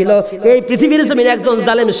অপবাদ ছিল। এই পৃথিবীর জমিনে একজন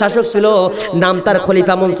জালেম শাসক ছিল, নাম তার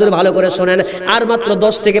খলিফা মনসুর। ভালো করে শোনেন, আর মাত্র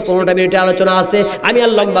 10 থেকে 15টা মিনিটের আলোচনা আছে, আমি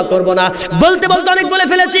আর লম্বা করব না। বলতে বলতে অনেক বলে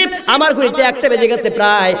ফেলেছি। আমার ঘড়িতে 1টা বেজে গেছে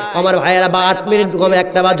প্রায়। আমার ভাইয়েরা, বা 8 মিনিট কমে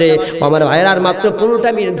 1টা বাজে। আমার ভাইয়েরা, আর মাত্র 15টা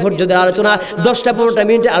মিনিট ধৈর্য ধরে আলোচনা, 10টা-15টা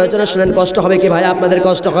মিনিটের আলোচনা শুনেন। কষ্ট হবে কি ভাই? আপনাদের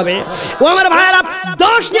কষ্ট হবে। ও আমার ভাইয়েরা,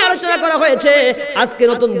 10 নিয়ে আলোচনা করা হয়েছে, আজকে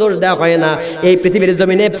নতুন দোষ দেওয়া হয় না। এই পৃথিবীর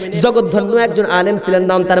জমিনে জগৎধন্য একজন আলেম ছিলেন,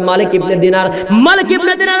 নাম তার মালিক ইবনে দিনার। মালিক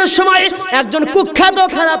ইবনে দিনারের সময় একজন কুখ্যাত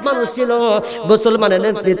খারাপ মানুষ ছিল, মুসলমানের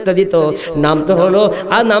নেতৃত্ব দিত। নাম তো হলো,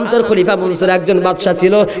 আর নাম তোর খলিফা মনসুর। একজন বাদশা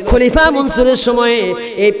ছিল। খলিফা মনসুরের সময়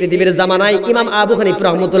এই পৃথিবীর জামানায় ইমাম আবু হানিফা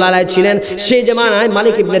রাহমাতুল্লাহ আলাইহি ছিলেন। সেই জামানায়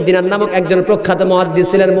মালিক ইবনে দিনার নামক একজন প্রখ্যাত মুহাদ্দিস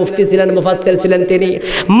ছিলেন, মুফতি ছিলেন, মুফাসসির ছিলেন। তিনি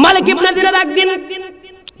মালিক ইবনে দিনার একদিন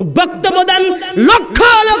বক্তব্য দেন, লক্ষ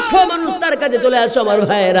লক্ষ মানুষ তার কাছে চলে আসে। আমার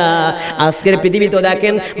ভাইয়েরা, আজকের পৃথিবী তো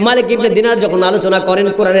দেখেন, মালিক ইবনে দিনার যখন আলোচনা করেন,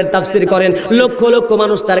 কোরআনের তাফসীর করেন, লক্ষ লক্ষ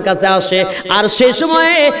মানুষ তার কাছে আসে। আর সেই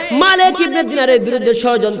সময়ে মালিক ইবনে দিনারের বিরুদ্ধে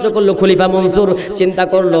ষড়যন্ত্র করলো খলিফা মনসুর। চিন্তা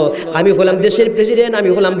করলো, আমি হলাম দেশের প্রেসিডেন্ট, আমি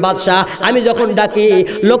হলাম বাদশাহ, আমি যখন ডাকি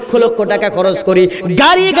লক্ষ লক্ষ টাকা খরচ করি,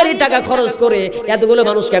 গাড়ি গাড়ি টাকা খরচ করে এতগুলো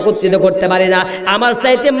মানুষকে একত্রিত করতে পারি না, আমার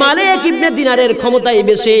চাইতে মালিক ইবনে দিনারের ক্ষমতাই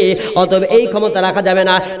বেশি, অতএব এই ক্ষমতা রাখা যাবে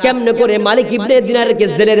না। কেমনে করে মালিক ইবনে দিনারকে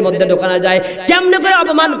জেলের মধ্যে ঢোকানো যায়, কেমনে করে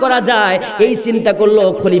অপমান করা যায়, এই চিন্তা করলো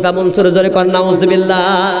খলিফা মনসুর। জোরে কর নাউজুবিল্লাহ।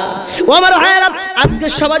 ও আমার ভাইয়েরা, আজকে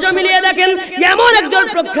সমাজ মিলিয়ে দেখেন, এমন একজন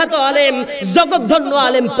প্রখ্যাত আলেম, জগৎধন্য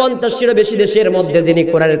আলেম, 50-টিরও বেশি দেশের মধ্যে যিনি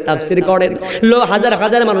কোরআনের তাফসীর করেন, হাজার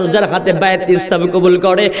হাজার মানুষ যার হাতে বায়াত ইসলাম কবুল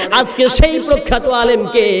করে, আজকে সেই প্রখ্যাত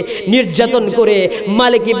আলেমকে নির্যাতন করে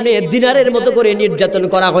মালিক ইবনে দিনারের মতো করে নির্যাতন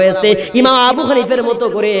করা হয়েছে। ইমাম আবু হানিফার মতো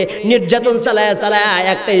করে নির্যাতন চালায় চালায়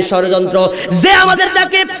একটাই ষড়যন্ত্র, যে আমাদের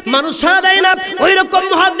ডাকে মানুষ সাড়া দেয় না, ওই রকম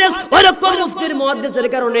মুহাদ্দিস, ওই রকম মুফতির মুহাদ্দিসের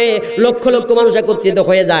কারণে লক্ষ লক্ষ মানুষ একত্রিত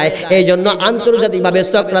হয়ে যায়। এই জন্য আন্তর্জাতিকভাবে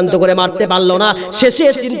চক্রান্ত করে মারতে পারলো না। শেষে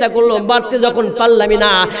চিন্তা করলো, মারতে যখন পারলামই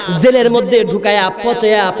না, জেলের মধ্যে ঢুকায়া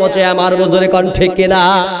পচায়া পচায়া মারবো। জোরে কোন ঠিক কিনা?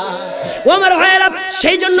 ও আমার ভাইয়েরা,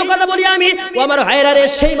 সেই জন্য কথা বলি আমি, ও আমার ভাইয়েরা রে,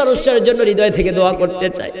 সেই মানুষটার জন্য হৃদয় থেকে দোয়া করতে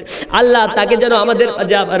চাই, আল্লাহ তাকে যেন আমাদের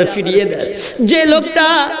মাঝে আবার ফিরিয়ে দেয়। যে লোকটা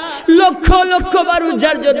লক্ষ লক্ষ মানুষ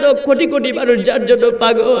যার জন্য, কোটি কোটি মানুষ যার জন্য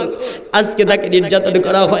পাগল, আজকে তাকে নির্যাতন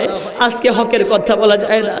করা হয়, আজকে হকের কথা বলা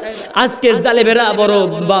যায় না, আজকে জালেমেরা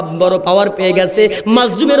বড় পাওয়ার পেয়ে গেছে,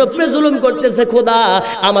 মাজলুমের উপরে জুলুম করতেছে। খোদা,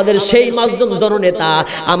 আমাদের সেই মাজলুম জননেতা,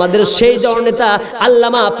 আমাদের সেই জননেতা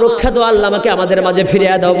আল্লামা, প্রখ্যাত আল্লামাকে আমাদের মাঝে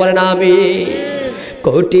ফিরিয়ে দাও, বলেন আমি।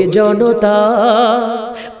 কোটি জনতা,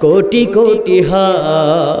 কোটি কোটি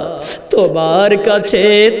হাত তোমার কাছে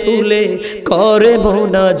তুলে করে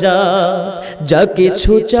মোনাজাত, যা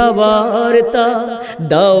কিছু চাওয়ার তা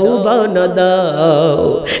দাও বানা দাও,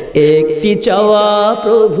 একটি চাওয়া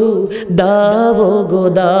প্রভু দাও গো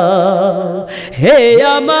দাও। হে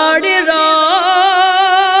আমার রব,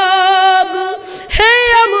 হে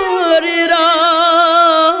আমার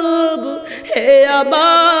রব, হে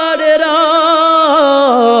আমার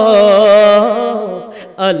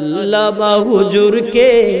আল্লামা হুজুরকে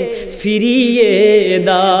ফিরিয়ে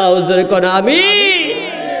দাও। জোরে কোন আমিন।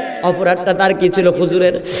 অপরাধটা তার কি ছিল?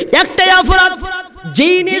 হুজুরের একটাই অপরাধ,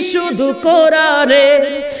 যিনি শুধু কোরআনের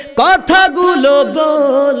কথাগুলো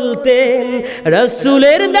বলতেন,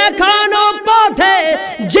 রাসূলের দেখানো পথে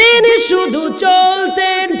যিনি শুধু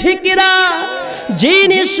চলতেন, ঠিক না?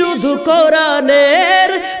 যিনি শুধু কোরআনের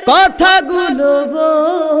কথাগুলো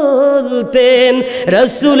বলতেন,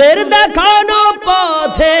 রাসূলের দেখানো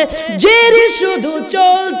পথে যিনি শুধু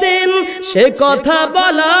চলতেন, সে কথা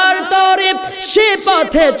বলার তরে, সে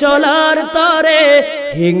পথে চলার তরে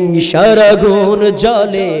হিংসার আগুন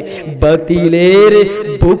জলে বাতিলের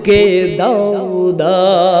বুকে দাও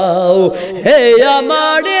দাও। হে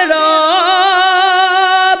আমার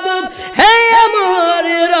রব, হে আমার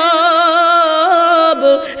রব,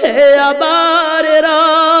 হে আমার রব,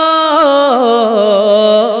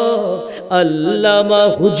 আল্লামা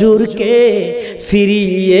হুজুরকে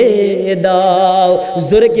ফিরিয়ে দাও।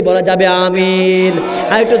 জোরে কি বলা যাবে? আমিন।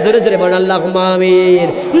 আর একটু জোরে জোরে বলেন আল্লাহুম্মা আমিন।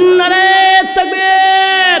 নারে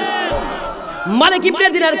তাকবীর। মালিক ইবনে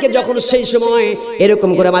দিনারকে যখন সেই সময় এরকম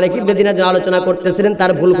করে মালিক ইবনে দিনার যখন আলোচনা করতেছিলেন,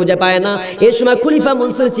 তার ভুল খুঁজে পায় না। এই সময় খলিফা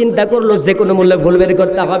মনসুর চিন্তা করলো যে কোনো মূল্যে ভুল বের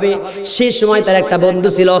করতে হবে। সেই সময় তার একটা বন্ধু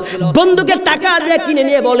ছিল, বন্ধুকে টাকা দিয়ে কিনে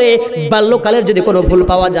নিয়ে বলে, বাল্যকালের যদি কোনো ভুল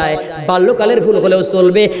পাওয়া যায়, বাল্যকালের ভুল হলেও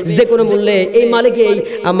চলবে, যে কোনো মূল্যে এই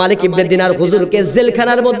মালিক ইবনে দিনার হুজুরকে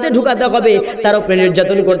জেলখানার মধ্যে ঢুকাতে হবে, তার উপরে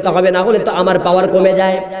নির্যাতন করতে হবে, না হলে তো আমার পাওয়ার কমে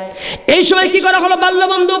যায়। এই সময় কি করা হলো?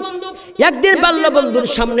 বাল্যবন্ধু, একদিন বাল্যবন্ধুর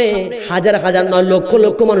সামনে হাজার হাজার নয়, লক্ষ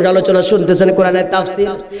লক্ষ মানুষ আলোচনা শুনতেছেন কোরআনের তাফসীর।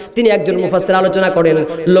 তিনি একজন মুফাসসির আলোচনা করেন,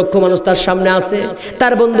 লক্ষ মানুষ তার সামনে আছে।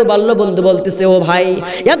 তার বন্ধু, বাল্যবন্ধু বলতেছে, ও ভাই,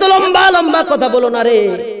 এত লম্বা লম্বা কথা বলো না রে।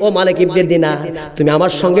 ও মালিক ইবনে দিনার, তুমি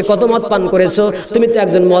আমার সঙ্গে কত মদ পান করেছো? তুমি তো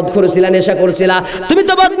একজন মদ করেছিলা, নেশা করেছিলা, তুমি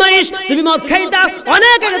তো বদমাইশ, তুমি মদ খাইতা,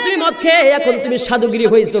 অনেক আগে তুমি মদ খেয়ে এখন তুমি সাধুগিরি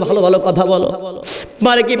হয়েছো, ভালো ভালো কথা বলো।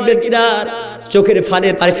 মালিক ইবনে দিনার চোখের ফানে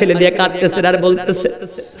পানি ফেলে দিয়ে কাঁদতেছে আর বলতেছে,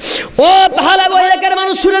 ও ভালো এলাকার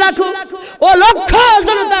মানুষ শুনে রাখো, ও লক্ষ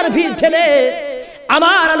জনতার ভিড় ঠেলে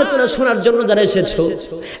আমার আলোচনা শোনার জন্য যারা এসেছো,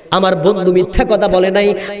 আমার বন্ধু মিথ্যা কথা বলে নাই,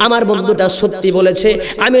 আমার বন্ধুটা সত্যি বলেছে।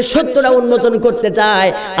 আমি সত্যটা উন্মোচন করতে চাই,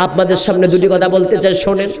 আপনাদের সামনে দুটি কথা বলতে চাই,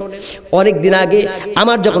 শোনেন। অনেক দিন আগে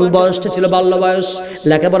আমার যখন বয়সটা ছিল বাল্য বয়স,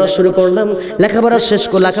 লেখাপড়া শুরু করলাম, লেখাপড়া শেষ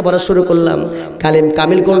করে লেখাপড়া শুরু করলাম, কালিম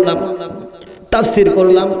কামিল করলাম, তাফসীর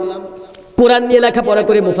করলাম, কোরআন নিয়ে লেখাপড়া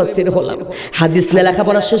করে মুফাসসির হলাম, হাদিস নিয়ে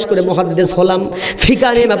লেখাপড়া শেষ করে মুহাদ্দিস হলাম,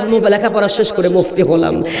 ফিকহ নিয়ে লেখাপড়া শেষ করে মুফতি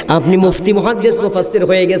হলাম। আপনি মুফতি, মুহাদ্দিস, মুফাসসির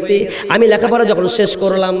হয়ে গেছি। আমি লেখাপড়া যখন শেষ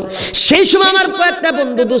করলাম, সেই সময় আমার কয়েকটা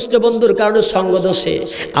বন্ধু, দুষ্ট বন্ধুর কারণে সঙ্গ দোষে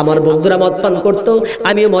আমার বন্ধুরা মদ পান করতো,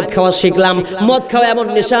 আমিও মদ খাওয়া শিখলাম। মদ খাওয়া এমন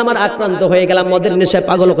নেশা আমার আক্রান্ত হয়ে গেলাম, মদের নেশায়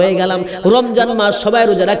পাগল হয়ে গেলাম। রমজান মাস সবাই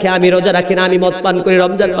রোজা রাখে, আমি রোজা রাখি না, আমি মদ পান করি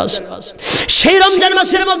রমজান মাস। সেই রমজান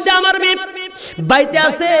মাসের মধ্যে আমার মেয়ে বাইতে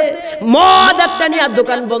আছে, মদ একটা নিয়ে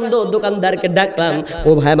দোকান বন্ধ, দোকানদারকে ডাকলাম, ও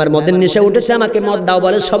ভাই আমার মদের নেশা উঠেছে, আমাকে মদ দাও।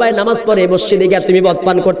 বলে সবাই নামাজ পড়ে মসজিদে গিয়ে তুমি মদ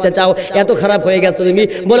পান করতে চাও, এত খারাপ হয়ে গেছো তুমি।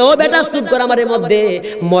 বলে ও বেটা চুপ কর, আমার মধ্যে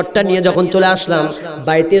মদটা নিয়ে যখন চলে আসলাম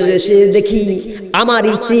বাইতে এসে দেখি আমার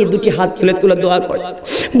স্ত্রী দুটি হাত তুলে তুলে দোয়া করে,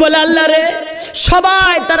 বলে আল্লাহ রে,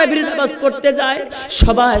 সবাই তারাবির নামাজ পড়তে যায়,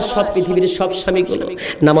 সবাই সব পৃথিবীর সব স্বামীগুলো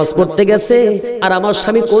নামাজ পড়তে গেছে, আর আমার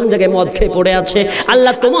স্বামী কোন জায়গায় মদ খেয়ে পড়ে আছে।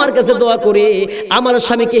 আল্লাহ তোমার কাছে দোয়া করে আমার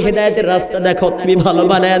স্বামীকে হেদায়েতের রাস্তা দেখো, তুমি ভালো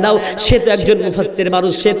বানায় দাও। সে তো একজন মুফাসসির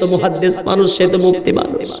মানুষ, সে তো মুহাদ্দিস মানুষ, সে তো মুফতি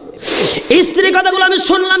মানুষ। স্ত্রীর কথাগুলো আমি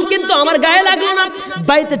শুনলাম, কিন্তু আমার গায়ে লাগলো না।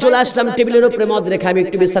 বাইতে চলে আসলাম, টেবিলের উপরে মদ রেখে আমি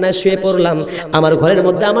একটু বিছানায় শুয়ে পড়লাম। আমার ঘরের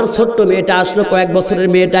মধ্যে আমার ছোট্ট মেয়েটা আসলো, কয়েক বছরের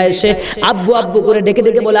মেয়েটা এসে আব্বু আব্বু করে ডেকে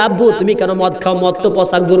ডেকে বলে, আব্বু তুমি কেন মদ খাও, মদ তো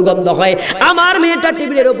পোশাক দুর্গন্ধ হয়। আমার মেয়েটা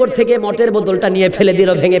টেবিলের উপর থেকে মদের বোতলটা নিয়ে ফেলে দিল,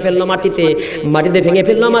 ভেঙে ফেললো মাটিতে, মাটিতে ভেঙে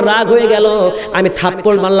ফেললো। আমার রাগ হয়ে গেল, আমি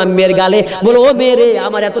থাপ্পড় মারলাম মেয়ের গালে। বলো ও মেয়ে রে,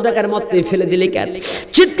 আমার এত টাকার মদ তুই ফেলে দিলি কেন?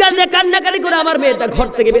 চিৎকার দিয়ে কান্নাকাটি করে আমার মেয়েটা ঘর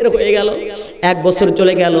থেকে বের হয়ে গেল। এক বছর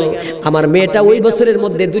চলে গেল, আমার মেয়েটা ওই বছরের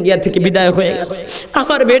মধ্যে দুনিয়া থেকে বিদায় হয়ে গেল।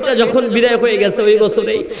 আমার মেয়েটা যখন বিদায় হয়ে গেছে, ওই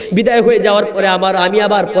বছরেই বিদায় হয়ে যাওয়ার পরে আমি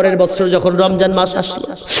আবার পরের বছর যখন রমজান মাস আসলো,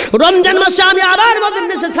 রমজান মাসে আমি আবার মদের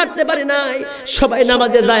নেশা ছাড়তে পারি নাই। সবাই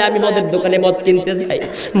নামাজে যায়, আমি মদের দোকানে মদ কিনতে যাই,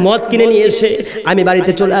 মদ কিনে নিয়ে এসে আমি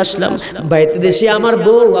বাড়িতে চলে আসলাম। বাড়িতে এসে আমার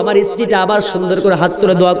বউ, আমার স্ত্রীটা আবার সুন্দর করে হাত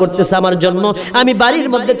তুলে দোয়া করতেছে আমার জন্য। আমি বাড়ির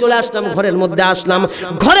মধ্যে চলে আসলাম, ঘরের মধ্যে আসলাম।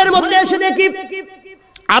 ঘরের মধ্যে এসে দেখি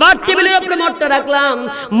আবার টেবিলের উপরে মদটা রাখলাম,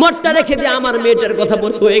 মদটা রেখে দিয়ে আমার মেয়েটার কথা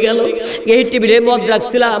মনে হয়ে গেল। এই টেবিলে মদ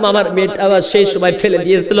রাখছিলাম, আমার মেয়েটা আবার সেই সময় ফেলে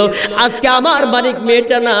দিয়েছিল। আজকে আমার মালিক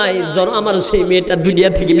মেয়েটা নাই, আমার সেই মেয়েটা দুনিয়া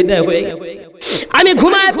থেকে বিদায় হয়ে গেল। আমি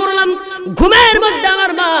ঘুমায় পড়লাম, ঘুমের মধ্যে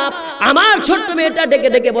আমার মা আমার ছোট্ট মেয়েটা ডেকে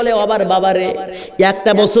ডেকে বলে, আবার বাবারে,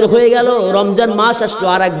 একটা বছর হয়ে গেল, রমজান মাস আসলো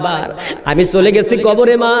আর একবার, আমি চলে গেছি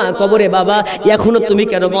কবরে মা, কবরে বাবা, এখনো তুমি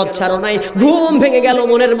কেন মদ ছাড়ো নাই? ঘুম ভেঙে গেল,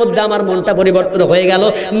 মনের মধ্যে আমার মনটা পরিবর্তন হয়ে গেল।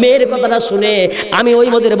 মেয়ের কথাটা শুনে আমি ওই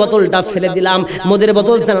মদের বোতলটা ফেলে দিলাম, মদের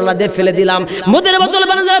বোতল জানালা দিয়ে ফেলে দিলাম। মদের বোতল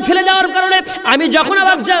বারান্দা ফেলে দেওয়ার কারণে আমি যখন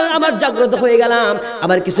আমার জাগ্রত হয়ে গেলাম,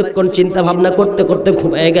 আবার কিছুক্ষণ চিন্তা ভাবনা করতে করতে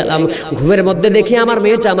ঘুমিয়ে গেলাম। ঘুমের মধ্যে দেখি আমার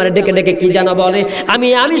মেয়েটা আমার ডেকে ডেকে কি জানা বলে।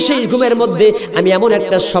 আমি সেই ঘুমের মধ্যে আমি এমন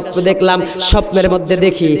একটা স্বপ্ন দেখলাম, স্বপ্নের মধ্যে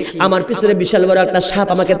দেখি আমার পিছনে বিশাল বড় একটা সাপ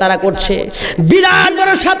আমাকে তাড়া করছে, বিরাট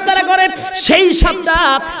বড় সাপ তাড়া করে। সেই সাপটা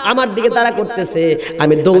আমার দিকে তাড়া করতেছে।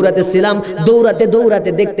 আমি দৌড়াতেছিলাম, দৌড়াতে দৌড়াতে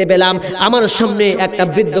দেখতে পেলাম আমার সামনে একটা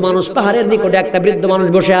বৃদ্ধ মানুষ, পাহাড়ের নিকটে একটা বৃদ্ধ মানুষ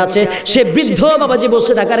বসে আছে। সে বৃদ্ধ বাবাজি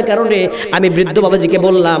বসে থাকার কারণে আমি বৃদ্ধ বাবাজিকে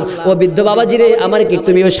বললাম, ও বৃদ্ধ বাবাজি রে, আমার কি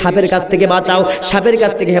তুমি ওই সাপের কাছ থেকে বাঁচাও, সাপের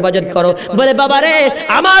কাছ থেকে হেফাজত করো। বলে বাবা রে,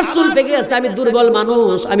 আমার চুল পেকে গেছে, আমি দুর্বল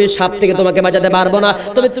মানুষ, আমি সাপ থেকে তোমাকে বাঁচাতে পারবো না।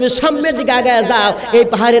 তুমি সামনের দিকে আগায় যাও, এই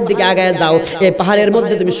পাহাড়ের দিকে আগায় যাও। এই পাহাড়ের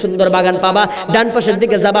মধ্যে তুমি সুন্দর বাগান পাবা, ডান পাশের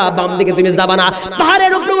দিকে যাবা, বাম দিকে তুমি যাবা না।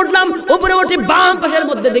 পাহাড়ের উপরে উঠলাম, উপরে উঠে বাম পাশের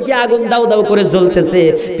মধ্যে দেখি আগুন দাউ দাউ করে জ্বলতেছে।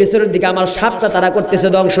 পিছনের দিকে আমার সাপটা তারা করতেছে,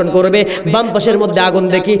 দংশন করবে। বাম পাশের মধ্যে আগুন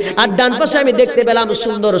দেখি, আর ডান পাশে আমি দেখতে পেলাম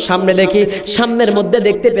সুন্দর, সামনে দেখি, সামনের মধ্যে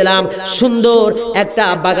দেখতে পেলাম সুন্দর একটা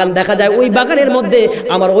বাগান দেখা যায়। ওই বাগানের মধ্যে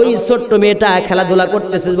আমার ওই ছোট্ট মেয়েটা খেলাধুলা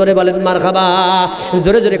করতেছে। জোরে বলেন মারহাবা,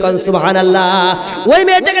 জোরে জোরে কোন সুবহানাল্লাহ। ওই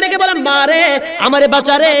মেয়েটাকে ডেকে বলেন, মা রে, আমারে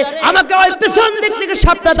বাঁচা রে, আমাকে ওই পেছন দিক থেকে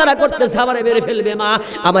সাপটা তারা করতেছে, আমারে মেরে ফেলবে মা,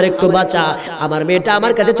 আমার একটু বাঁচা। আমার মেয়েটা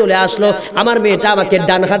আমার কাছে চলে আসলো। আমার মেয়েটা আমাকে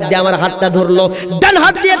ডান হাত দিয়ে আমার হাতটা ধরলো, ডান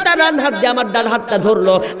হাত দিয়ে তার ডান হাত দিয়ে আমার ডান হাতটা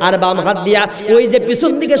ধরলো, আর বাম হাত দিয়া ওই যে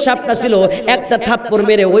পিছন দিকে সাপটা ছিল একটা থাপ্পড়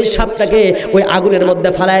মেরে ওই সাপটাকে ওই আগুনের মধ্যে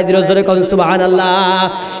ফালায় দিল। জোরে কোন সুবহানাল্লাহ।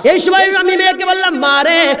 এই সময় আমি মেয়েকে বললাম, মা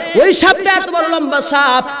রে, ওই সাপটা এত বড় লম্বা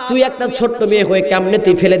সাপ, তুই একটা ছোট্ট মেয়ে হয়ে কেমনে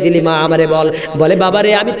তুই ফেলে দিলি মা, আমারে বল। বলে বাবা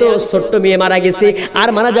রে, আমি তো ছোট্ট মেয়ে মারা গেছি, আর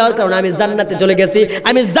মারা যাওয়ার কারণে আমি জান্নাতে চলে গেছি,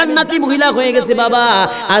 আমি জান্নাতি মহিলা হয়ে গেছি বাবা।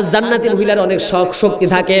 আর জান্নাতি মহিলার অনেক শক্তি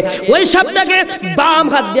থাকে। ওই সাপটাকে বাম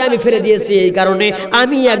হাত দিয়ে আমি ফেলে দিয়েছি, এই কারণে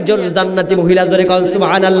আমি একজন জান্নাতি মহিলা। জোরে কোন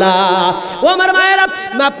সুবহানাল্লাহ। ও আমার মায়েরা,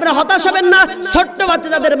 আপনারা হতাশ হবেন না। ছোট্ট বাচ্চা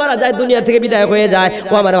যাদের মারা যায়, দুনিয়া থেকে বিদায় হয়ে যায়,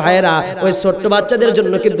 ও আমার ভাইয়েরা, ওই ছোট্ট বাচ্চাদের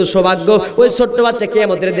জন্য কিন্তু সৌভাগ্য। ওই ছোট্ট বাচ্চা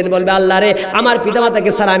কিয়ামতের দিন বলবে, আল্লাহ রে, আমার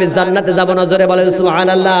পিতামাতাকে ছাড়া আমি জান্নাতে যাব না। জোরে বলেন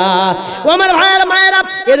সুবহানাল্লাহ। ও আমার ভাইয়েরা, মায়েরা,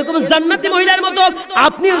 এরকম জান্নাতি মহিলার মতো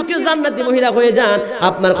আপনিও একটু জান্নাতি মহিলা হয়ে যান,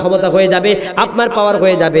 আপনার ক্ষমতা হয়ে যাবে, আপনার পাওয়ার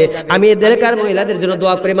হয়ে যাবে। আমি এদেরকার মহিলাদের জন্য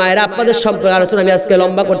দোয়া করি। মায়েরা, আপনাদের সম্পর্কে আলোচনা আমি আজকে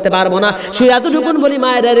লম্বা করতে পারবো না, শুধু এতটুকুন বলি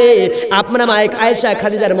মায়েরা রে, আপনারা মায়ে আয়েশা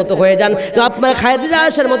খাদিজার মতো হয়ে যান। তো আপনারা খাদিজা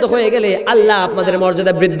আয়েশার মতো হয়ে গেলে আল্লাহ আপনাদের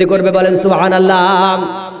মর্যাদা বৃদ্ধি করবে, বলেন সুবহানাল্লাহ।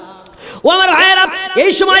 ও আমার ভাইয়েরা,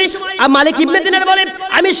 এই সময় মালিক ইবনে দিনার বলেন,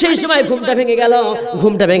 আমি সেই সময় ঘুমটা ভেঙে গেল।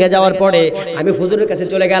 ঘুমটা ভেঙে যাওয়ার পরে আমি হুজুরের কাছে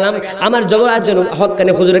চলে গেলাম। আমার জবর একজন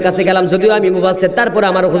হক্কানি হুজুরের কাছে গেলাম, যদিও আমি মুফাসসির, তারপরে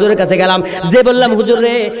আমার হুজুরের কাছে গেলাম, যে বললাম, হুজুর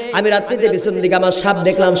রে, আমি রাত্রিতে পিছন দিকে আমার সাপ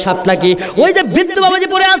দেখলাম। সাপটা কি? ওই যে বৃদ্ধ বাবাজি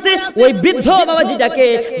পড়ে আছে, ওই বৃদ্ধ বাবাজিটাকে।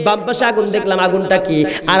 বাম পাশে আগুন দেখলাম, আগুনটা কি?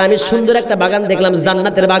 আর আমি সুন্দর একটা বাগান দেখলাম,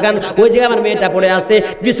 জান্নাতের বাগান, ওই জায়গায় আমার মেয়েটা পড়ে আছে।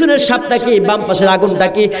 পিছনের সাপটা কি? বাম পাশের আগুনটা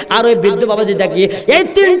কি? আর ওই বৃদ্ধ বাবাজিটা কি? এই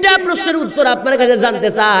তিনটা প্রশ্নের উত্তর আপনার কাছে জানতে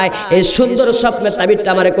চাই। এই সুন্দর স্বপ্নের তাবিরটা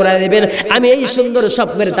আমারে করে দিবেন। আমি এই সুন্দর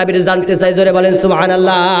স্বপ্নের তাবির জানতে চাই, জোরে বলেন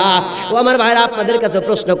সুবহানাল্লাহ। ও আমার ভাইরা, আপনাদের কাছে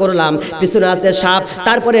প্রশ্ন করলাম, পিছনে আছে সাপ,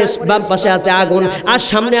 তারপরে বাম পাশে আছে আগুন, আর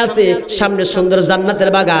সামনে আছে সুন্দর জান্নাতের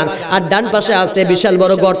বাগান, আর ডান পাশে আছে বিশাল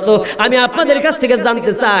বড় গর্ত। আমি আপনাদের কাছ থেকে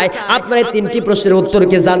জানতে চাই, আপনারা এই তিনটি প্রশ্নের উত্তর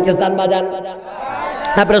কি জানতে চান বাজান?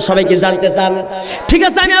 আপনারা সবাই কি জানতে চান? ঠিক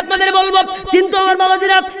আছে, আমি আপনাদের বলবো, কিন্তু আমার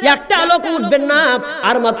বাবাজিরা একটা আলোক উঠবেন না,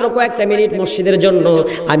 আর মাত্র কয়েকটা মিনিট মসজিদের জন্য।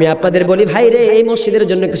 আমি আপনাদের বলি, ভাই রে, এই মসজিদের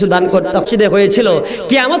জন্য কিছু দান করতে মসজিদে হয়েছিল,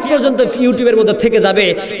 কিয়ামত পর্যন্ত ইউটিউবের মধ্যে থেকে যাবে।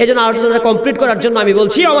 এই জন্য আলোচনা কমপ্লিট করার জন্য আমি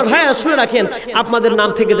বলছি, আমার ভাইরা শুনে রাখেন, আপনাদের নাম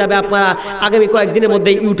থেকে যাবে। আপনারা আগামী কয়েকদিনের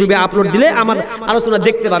মধ্যে ইউটিউবে আপলোড দিলে আমার আলোচনা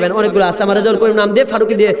দেখতে পাবেন। অনেকগুলো আছে, আমার রেজাউল করিম নাম দিয়ে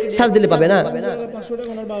ফারুকি দিয়ে সার্চ দিলে পাবে না।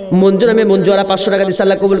 মঞ্জুর, আমি মঞ্জুরা 500 টাকা দিচ্ছি,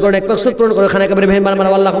 আল্লাহ কবুল করেন, এক মাকসুদ পূরণ করে, খানা কাবরে মেহমান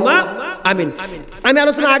আল্লাহুম্মা আমিন। আমি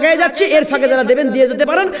আলোচনা আগে যাচ্ছি, এর ফাঁকে যারা দেবেন দিয়ে যেতে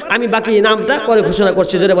পারেন, আমি বাকি নামটা পরে ঘোষণা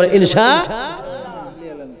করছি, জোরে বলে ইনশাআল্লাহ।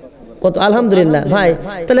 কত আলহামদুলিল্লাহ ভাই,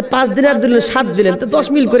 তাহলে 5 দিন আর দিলেন, 7 দিলেন, তো 10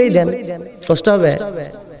 মিল করেই দেন, কষ্ট হবে?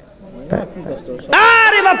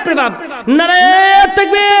 আরে বাপ রে বাপ, নারে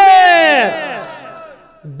তাকবীর।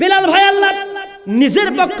 বিলাল ভাই আল্লাহ নিজের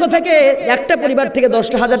পক্ষ থেকে একটা পরিবার থেকে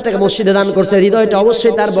 10,000 টাকা মসজিদে দান করছে, হৃদয়টা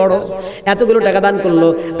অবশ্যই তার বড়, এতগুলো টাকা দান করলো।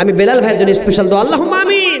 আমি বেলাল ভাইয়ের জন্য স্পেশাল দোয়া, আল্লাহুম্মা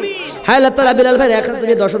আমিন। হায় আল্লাহ তাআলা, বেলাল ভাইয়ের এখন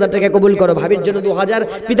তুমি 10,000 টাকা কবুল করো, ভাবির জন্য 2,000,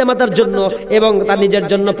 পিতামাতার জন্য এবং তার নিজের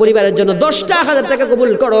জন্য, পরিবারের জন্য 10,000 টাকা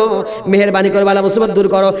কবুল করো, মেহেরবানি করো, বালা মুসিবত দূর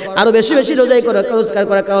করো, আরো বেশি বেশি রোজাই করো, রোজগার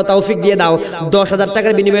করার তৌফিক দিয়ে দাও। 10,000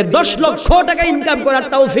 টাকার বিনিময়ে 10 লক্ষ টাকা ইনকাম করার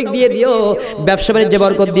তৌফিক দিয়ে দিও, ব্যবসা বাণিজ্যে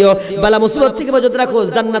বরকত দিও, বালা মুসিবত থেকে বাঁচিয়ে রাখো,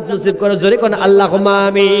 জান্নাত নসিব করো, জোরে কোন আল্লাহুম্মা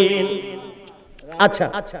আমিন। আচ্ছা,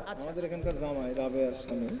 আমাদের এখানকার জামাই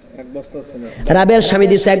রাবেয়ার স্বামী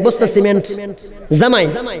দিছে 1 বস্তা সিমেন্ট, জামাই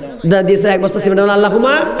দিছে 1 বস্তা সিমেন্ট,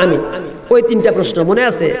 আল্লাহুম্মা আমিন। ওই 3টা প্রশ্ন মনে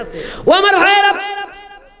আছে? ও আমার ভাইয়েরা,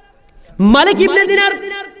 মালিক ইবনে দিনার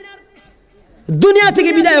দুনিয়া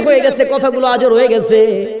থেকে বিদায় হয়ে গেছে, কথাগুলো আজও রয়ে গেছে।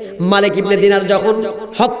 মালিক ইবনে দিনার যখন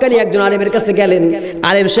হক্কানি একজন আলেমের কাছে গেলেন,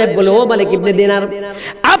 আলেম সাহেব বলে, ও মালিক ইবনে দিনার,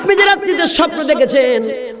 আপনি যে রাত্রিতে স্বপ্ন দেখেছেন,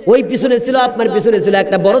 ওই পিছনে ছিল, আপনার পিছনে ছিল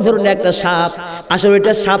একটা বড় ধরনের একটা সাপ। আসলে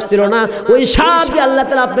ওইটা সাপ ছিল না, ওই সাপই আল্লাহ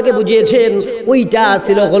তাআলা আপনাকে বুঝিয়েছেন। ওইটা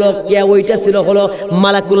ছিল হলো কিয়া, ওইটা ছিল হলো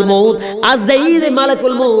মালাকুল মউত, আজরাইল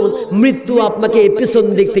মালাকুল মউত। মৃত্যু আপনাকে পিছন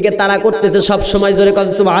দিক থেকে তাড়া করতেছে সব সময়, জোরে কোন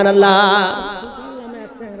সুবহানাল্লাহ।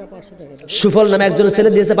 সুফল নামে একজন ছেলে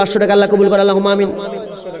দিয়েছে 500 টাকা, আল্লাহ কবুল করে, আল্লাহুম্মা আমিন।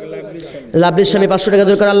 লাভলির স্বামী 500 টাকা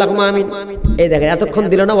জোর করে, আল্লাহুম্মা আমিন। এই দেখেন, এতক্ষণ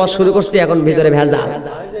দিল না, ওয়াজ শুরু করছি, এখন ভিতরে ভেজাল।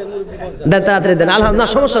 দেন তাড়াতাড়ি দেন,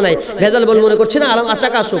 আলহামদুলিল্লাহ, সমস্যা নাই, ভেজাল বল মনে করছি না,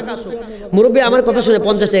 টাকা আসুক। মুরব্বী আমার কথা শুনে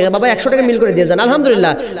 50 টাকা, বাবা 100 টাকা মিল করে দিয়ে যান,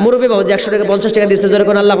 আলহামদুলিল্লাহ। মুরব্বী বাবা যে 100 টাকা 50 টাকা দিচ্ছে, জোরে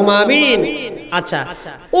করে আল্লাহুম্মা আমিন। আচ্ছা,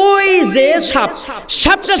 ওই যে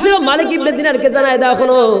সাপটা ছিল মালিক ইবনে দিনারকে জানায় দাও এখন,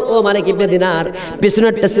 ও মালিক ইবনে দিনার,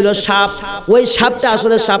 পিছনেরটা ছিল সাপ, ওই সাপটা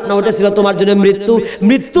আসলে সাপ না, ওটা ছিল তোমার জন্য মৃত্যু।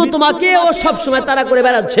 মৃত্যু তোমাকে ও সব সময় তাড়া করে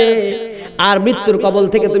বেড়াচ্ছে, আর মৃত্যুর কবল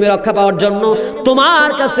থেকে তুমি রক্ষা পাওয়ার জন্য তোমার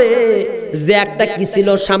কাছে যে একটা কি ছিল,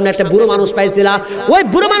 সামনে একটা বুড়ো মানুষ পাইছিলা, ওই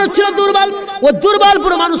বুড়ো মানুষ ছিল দুর্বল, ওই দুর্বল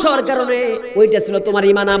বুড়ো মানুষ হওয়ার কারণে ওইটা ছিল তোমার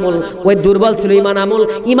ঈমান আমল, ওই দুর্বল ছিল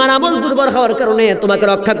ঈমান আমল দুর্বল হওয়ার কারণে তোমাকে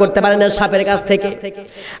রক্ষা করতে পারে না সাপের কাছ থেকে।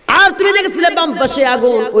 আর তুমি দেখেছিলে বাম পাশে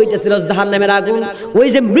আগুন, ওইটা ছিল জাহান্নামের আগুন। ওই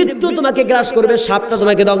যে মৃত্যু তোমাকে গ্রাস করবে, সাপটা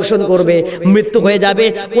তোমাকে দংশন করবে, মৃত্যু হয়ে যাবে,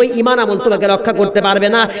 ওই ঈমান আমল তোমাকে রক্ষা করতে পারবে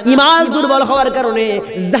না। ঈমান দুর্বল হওয়ার কারণে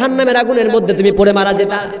জাহান্নামের আগুনের মধ্যে তুমি পড়ে মারা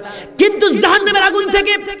যেতা। কিন্তু জাহান্নামের আগুন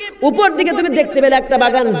থেকে উপর দিকে তুমি দেখতে পেলে একটা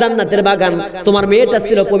বাগান, জান্নাতের বাগান। তোমার মেয়েটা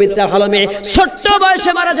ছিল পবিত্র ভালো মেয়ে, ছোট্ট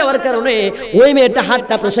বয়সে মারা যাওয়ার কারণে ওই মেয়েটা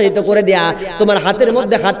হাতটা প্রসারিত করে দেয়া, তোমার হাতের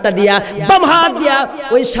মধ্যে হাতটা দিয়া, বাম হাত দিয়া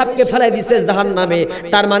ওই সাপকে ফেলাই দিছে জাহান্নামে।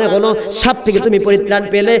 তার মানে হলো সাপ থেকে তুমি পরিত্রাণ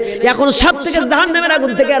পেলে, এখন সাপ থেকে জাহান্নামের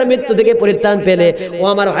আগুন থেকে আর মৃত্যু থেকে পরিত্রাণ পেলে। ও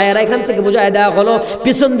আমার ভাইয়েরা, এখান থেকে বোঝায় দেওয়া হলো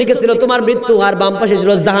পিছন দিকে ছিল তোমার মৃত্যু আর বাম পাশে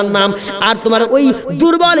ছিল জাহান্নাম, আর তোমার ওই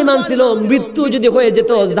দুর্বল ঈমান ছিল, মৃত্যু যদি হয়ে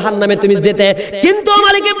যেত জাহান্নামে তুমি যেতে। কিন্তু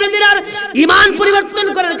মালিক ইবনে দিনার ঈমান পরিবর্তন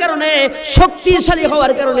করার কারণে, শক্তিশালী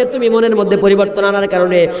হওয়ার কারণে, তুমি মনের মধ্যে পরিবর্তন আনার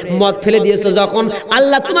কারণে মদ ফেলে দিয়েছো। যখন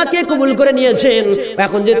আল্লাহ তোমাকে কবুল করে নিয়েছেন,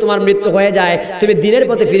 এখন যে তোমার মৃত্যু হয়ে যায়, তুমি দিনের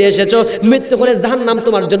পথে ফিরে এসেছো। মৃত্যু হলে জাহান্নাম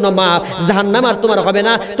তোমার জন্য মাফ, জাহান্নাম আর তোমার হবে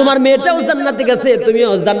না। তোমার মেয়েটাও জান্নাতে গেছে, তুমিও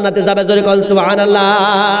জান্নাতে যাবে। জোরে বলেন সুবহানাল্লাহ।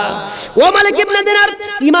 ও মালিক ইবনে দিনার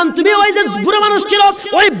ঈমান, তুমি ওই যে বুড়ো মানুষ ছিল,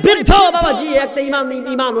 ওই বৃদ্ধ বাবাজি একটা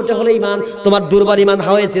ঈমান ওটা হলো ঈমান, তোমার দুর্বল ঈমান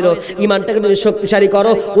হয়েছিল, ঈমানটাকে তুমি শক্তিশালী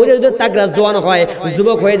করো। ওই যে তাগড়া জওয়ান হয়,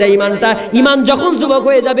 যুবক হয়ে যায় ঈমানটা, ঈমান যখন যুবক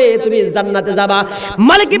হয়ে যাবে তুমি জান্নাতে যাবা।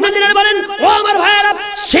 মালিক ইবনে দিনার বলেন, ও আমার ভাইয়েরা,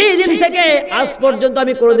 সেই দিন থেকে আজ পর্যন্ত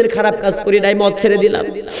আমি কোনোদিন খারাপ কাজ করি নাই, মদ ছেড়ে দিলাম।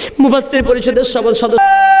 মুফাসসির পরিষদের সকল সদস্য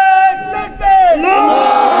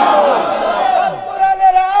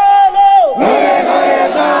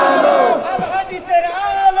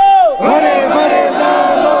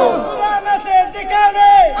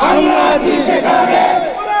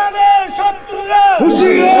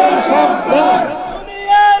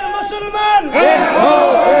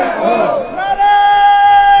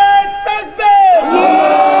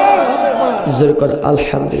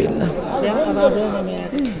আলহামদুলিল্লাহ,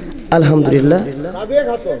 আলহামদুলিল্লাহ।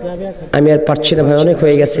 আমি আর পারছি না ভাই, অনেক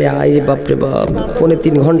হয়ে গেছে। আই বাপরে বাপ,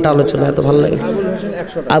 3.5 ঘন্টা আলোচনা, এত ভালো লাগে।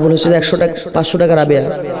 আবুল হোসেন 100 টাকা, 500 টাকা রাবেয়া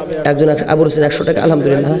একজন, আবুল হোসেন 100 টাকা,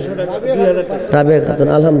 আলহামদুলিল্লাহ। রাবেয়া খাতুন,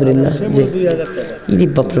 আলহামদুলিল্লাহ। জি, ইরি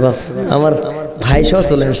বাপরে বাপ, আমার ভাই সহ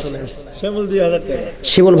চলে আসছে।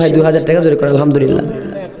 শিমুল ভাই 2000 টাকা, জোরে করে আলহামদুলিল্লাহ।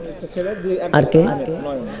 আর কে?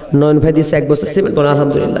 নয়ন ভাই দিচ্ছে 1 বছর সিমেন্ট,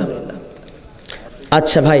 আলহামদুলিল্লাহ।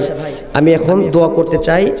 আচ্ছা ভাই, আমি এখন দোয়া করতে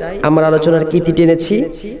চাই। আমার আলোচনার কীতি টেনেছি,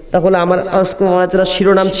 তাহলে আমার আলোচনার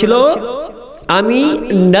শিরোনাম ছিল আমি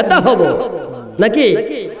নেতা হব, নাকি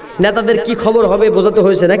নেতাদের কি খবর হবে বোঝাতে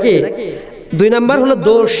হয়েছে নাকি। 2 নাম্বার হলো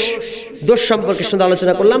দোষ, দোষ সম্পর্কে শুধু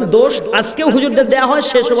আলোচনা করলাম। দোষ আজকেও হুজুরদের দেওয়া হয়,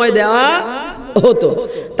 সে সময় দেওয়া হতো।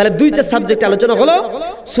 তাহলে 2টা সাবজেক্ট আলোচনা হলো,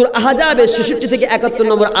 সূরা আহজাবের 66 থেকে 71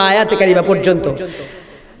 নম্বর আয়াতে কারিমা পর্যন্ত।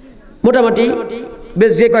 মোটামুটি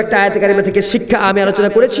বেশ যে কয়েকটা আয়াতে কারিমা থেকে শিক্ষা আমি আলোচনা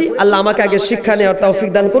করেছি। আল্লাহ আমাকে আগে শিক্ষা নেওয়ার তৌফিক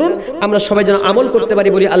দান করুন, আমরা সবাই যেন আমল করতে পারি।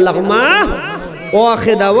 বলি আল্লাহুম্মা ওয়া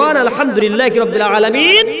আখিরু দাওয়ানা আলহামদুলিল্লাহি রাব্বিল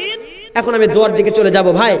আলামিন। এখন আমি দোয়ার দিকে চলে যাব।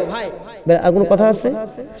 ভাই আর কোনো কথা আছে?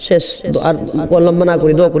 শেষ, আর লম্বা না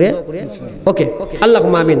করি, দোয়া করি। ওকে,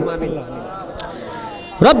 আল্লাহুম্মা আমিন।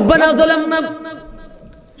 রব্বানা যালামনা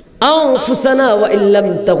أنفسنا وإن لم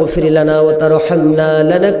تغفر لنا وترحمنا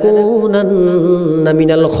لنكونن من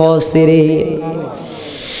الخاسرين।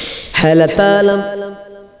 হেলা তাআলা,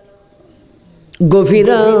 গভীর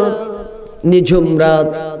রাত, নিঝুম রাত,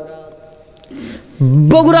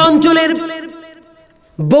 বগুড়া অঞ্চলের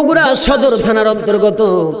বগুড়া সদর থানার অন্তর্গত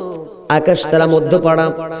আকাশতলা মধ্যপাড়া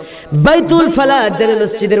বাইতুল ফালাহ জামে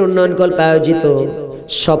মসজিদের উন্নয়ন কল্পে আয়োজিত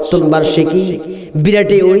 7ম বার্ষিকী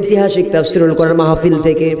বিরাট ঐতিহাসিক তাফসীরুল কোরআন মাহফিল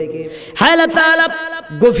থেকে আল্লাহ তাআলা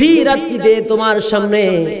গভীর রাত্রিতে তোমার সামনে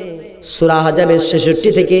সূরা আহজাবের 66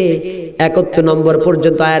 থেকে 71 নম্বর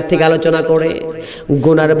পর্যন্ত আয়াত থেকে আলোচনা করে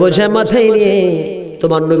গুনার বোঝা মাথায় নিয়ে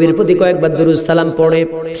তোমার নবীর প্রতি কয়েকবার দুরূদ সালাম পড়ে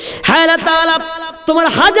আল্লাহ তাআলা তোমার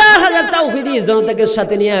হাজার হাজার তাওহীদি জনতাকে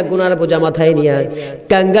সাথে নিয়ে গুনার বোঝা মাথায় নিয়ে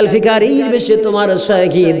কাঙ্গাল ফিকারির বেশে তোমার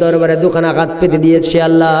শাহী দরবারে দোকান আঘাত পেতে দিয়েছে।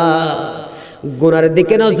 আল্লাহ, গুনার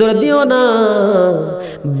দিকে নজর দিও না,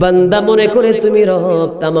 বান্দা মনে করে তুমি রব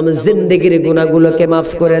তামাম জিন্দেগির গুনাহগুলোকে মাফ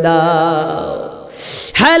করে দাও।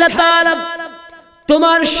 হে আল্লাহ তাআলা,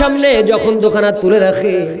 তোমার সামনে যখন দোকানা তুলে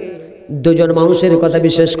রাখে দুজন মানুষের কথা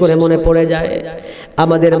বিশেষ করে মনে পড়ে যায়।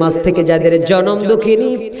 আমাদের মাঝ থেকে যাদের জনম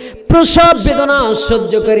দুঃখিনী, প্রসব বেদনা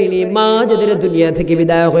সহ্যকারিনী মা যাদের দুনিয়া থেকে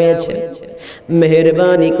বিদায় হয়েছে,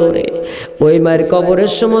 মেহেরবানি করে ওই মায়ের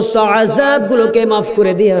কবরের সমস্ত আযাবগুলোকে মাফ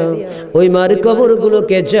করে দিয়া ওই মায়ের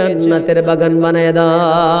কবরগুলোকে জান্নাতের বাগান বানায়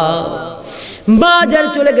দাও। মা যার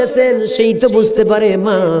চলে গেছেন সেই তো বুঝতে পারে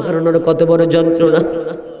মা হারানোর কত বড় যন্ত্রণা।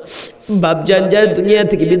 বাপজান যার দুনিয়া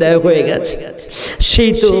থেকে বিদায় হয়ে গেছে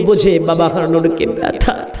সেই তো বোঝে বাবা হারানোর কি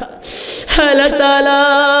ব্যথা। আল্লাহ তাআলা,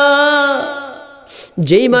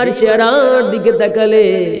 যেই মার চেহারার দিকে তাকালে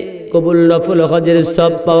কবুল নফল হজের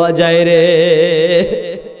সব পাওয়া যায় রে,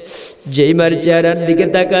 যেই মার চেহারার দিকে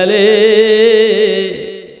তাকালে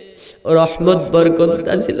রহমত বরকত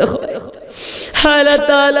নাযিল হয়। আল্লাহ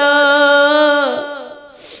তাআলা,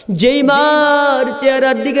 যেই মার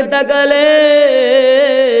চেহারার দিকে তাকালে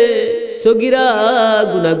সগীরা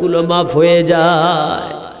গুনাহগুলো মাফ হয়ে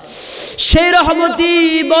যায়, সেই রহমতি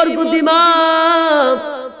বরকতি মা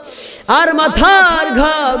আর মাথার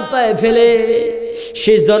ঘাম পায়ে ফেলে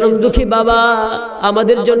সেই জনম দুঃখী বাবা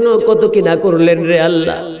আমাদের জন্য কত কি না করলেন রে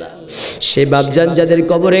আল্লাহ। সে বাপজান যাদের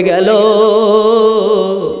কবরে গেল,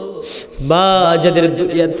 মা যাদের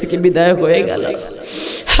দুনিয়া থেকে বিদায় হয়ে গেল,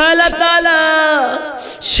 আল্লাহ তাআলা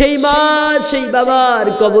সেই মা সেই বাবার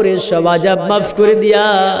কবরের সব আযাব মাফ করে দিয়া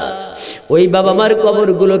ওই বাবা মার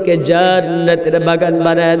কবরগুলোকে জান্নাতের বাগান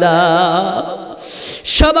বানায় দাও।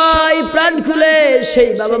 সবাই প্রাণ খুলে সেই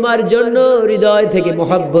বাবা মার জন্য হৃদয় থেকে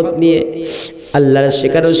মহব্বত নিয়ে আল্লাহর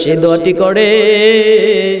শেখানো সেই দোয়াটি করে।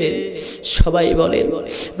 সবাই বলেন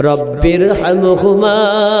রব্বির হামহুমা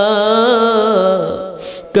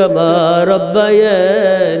কামা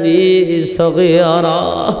রব্বায়ানি সগীরা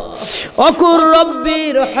ওয়াকুর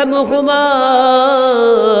রব্বির হামহুমা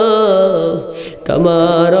কামা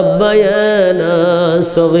রব্বায়ানা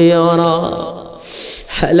সগীরা।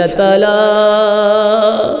 আল্লাহ তাআলা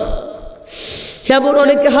এমন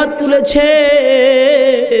অনেকে হাত তুলেছে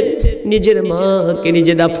নিজের মাকে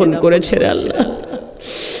নিজে দাফন করেছে রে আল্লাহ।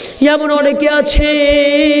 এমন অনেকে আছে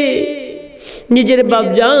নিজের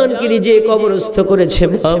বাপজানকে নিজে কবরস্থ করেছে।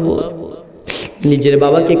 বাবু নিজের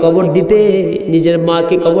বাবাকে কবর দিতে, নিজের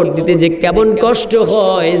মাকে কবর দিতে যে কেমন কষ্ট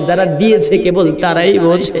হয় যারা দিয়েছে কেবল তারাই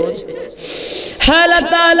বোঝে। আল্লাহ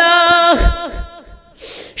তাআলা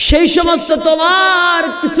সেই সমস্ত তোমার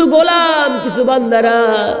কিছু গোলাম কিছু বান্দারা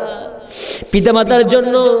পিতামাতার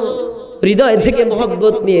জন্য হৃদয় থেকে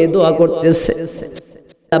মহব্বত নিয়ে দোয়া করতেছে,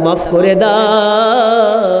 মাফ করে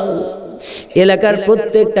দাও। এলাকার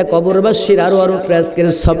প্রত্যেকটা কবরবাসীর আরো আরো প্রাজকের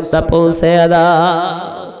সবটা পৌঁছায়া দাও।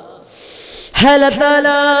 আল্লাহ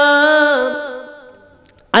তাআলা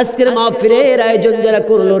আজকের মাহফিলের আয়োজন যারা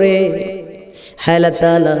করলো রে, আল্লাহ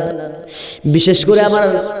তাআলা বিশেষ করে আমার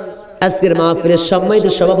আজকের মাহফিলের সম্মানিত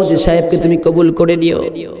সভাপতি সাহেবকে তুমি কবুল করে নিও।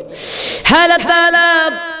 আল্লাহ তাআলা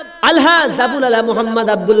আলহাজ আবুল আলা মোহাম্মদ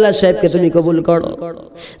আব্দুল্লাহ সাহেবকে তুমি কবুল করো,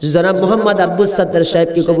 জনাব মোহাম্মদ আব্দুল সাত্তার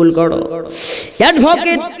সাহেবকে কবুল করো,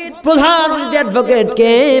 অ্যাডভোকেট প্রধান অ্যাডভোকেট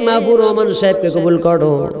কে মাহবুব রহমান সাহেবকে কবুল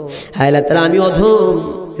করো। আল্লাহ তাআলা আমি অধম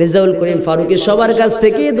রেজাউল করিম ফারুকি সবার কাছ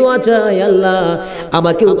থেকে দোয়া চাই, আল্লাহ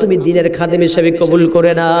আমাকেও তুমি দ্বীনের খাদেম হিসেবে কবুল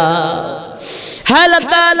করে নাও। আল্লাহ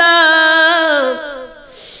তাআলা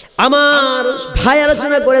আমার ভাই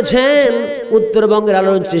আলোচনা করেছেন উত্তরবঙ্গের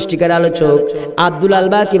আলোড়ন সৃষ্টিকার আলোচক আব্দুল আল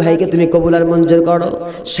বাকি ভাইকে তুমি কবুল আর মঞ্জুর করো,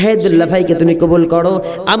 শাহিদুল্লাহ ভাইকে তুমি কবুল করো,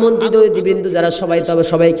 আমন্ত্রিত অতিথিবৃন্দ যারা সবাই তবে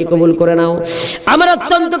সবাইকে কবুল করে নাও। আমার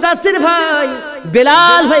অত্যন্ত কাছের ভাই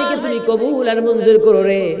বেলাল ভাইকে তুমি কবুল আর মঞ্জুর করো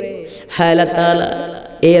রে। হ্যাঁ আল্লাহ তাআলা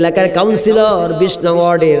এই এলাকার কাউন্সিলর ২০ নং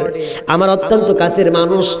ওয়ার্ডের আমার অত্যন্ত কাছের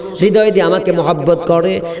মানুষ, হৃদয় দিয়ে আমাকে মহব্বত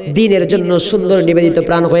করে, দ্বীনের জন্য সুন্দর নিবেদিত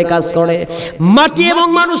প্রাণ হয়ে কাজ করে, মাটি এবং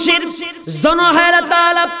মানুষের জন। আল্লাহ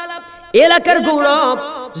তাআলা এলাকার গৌরব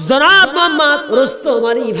জনাব মোহাম্মদ রুস্তম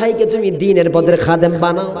আলী ভাইকে তুমি দ্বীনের পদের খাদেম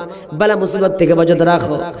বানাও, বালা মুসিবত থেকে বাঁচাতে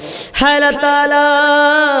রাখো। আল্লাহ তাআলা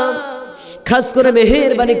খাস করে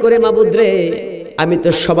মেহেরবানি করে মাবুদ রে, আমি তো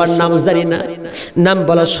সবার নাম জানি না, নাম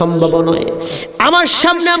বলা সম্ভব নয়। আমার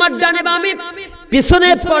সামনে আমার ডানে বামে পিছনে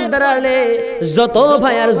পর্দার আড়ালে যত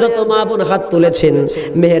ভাই আর যত মা বোন হাত তুলেছেন,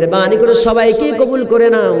 মেহেরবানি করে সবাইকে কবুল করে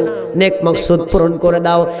নাও, নেক মকসুদ পূরণ করে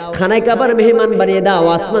দাও, খানায় কাবার মেহমান বানিয়ে দাও,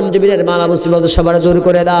 আসমান জমিনের মালা মুসিবত সবার দূর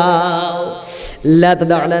করে দাও। লা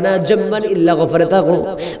তাদা লানা জামমান ইল্লা গফরতাহু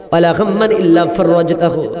ওয়ালা গাম্মান ইল্লা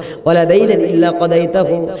ফরজতাহু ওয়ালা দাইনান ইল্লা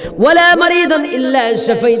কদাইতাহু ওয়ালা মারিদান ইল্লা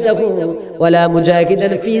শাফাইতাহু ওয়ালা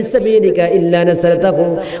মুজাহিদান ফি সাবিলিকা ইল্লা নাসরতাহু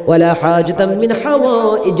ওয়ালা হাজাতাম মিন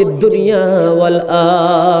হাওয়াইজিদ দুনিয়া ওয়াল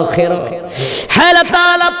আখিরাহ। আল্লাহ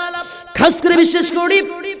তাআলা খাস করে বিশেষ করে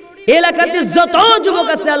এলাকাতে যত যুবক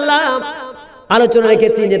আছে আল্লাহ আলোচনা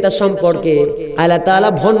রেখেছি নেতা সম্পর্কে, আল্লাহ তাআলা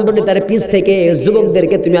ভণ্ড নেতার পিছ থেকে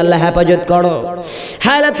যুবকদেরকে তুমি আল্লাহ হেফাজত করো।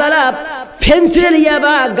 আল্লাহ তাআলা ফেন্সিল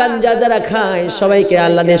ইয়াবা গাঞ্জা যারা খায় সবাইকে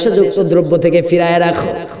আল্লাহ নেশাযুক্ত দ্রব্য থেকে ফিরায়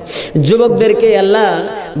রাখো, যুবকদেরকে আল্লাহ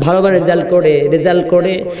ভালোভাবে রেজাল্ট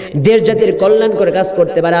করে দেশ জাতির কল্যাণ করে কাজ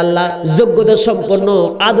করতে পারে আল্লাহ যোগ্যতা সম্পন্ন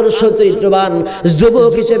আদর্শ চরিত্রবান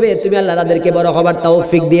যুবক হিসেবে তুমি আল্লাহ তাদেরকে বড় হবার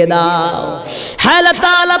তৌফিক দিয়ে দাও। আল্লাহ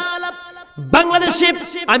তাআলা বাংলাদেশে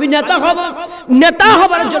আমি নেতা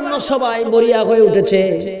হবার জন্য সবাই মরিয়া হয়ে উঠেছে।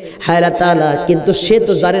 আল্লাহ তাআলা কিন্তু সে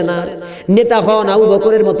তো জানে না নেতা হন আবু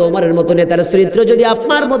বকরের মতো ওমরের মতো নেতার চরিত্র যদি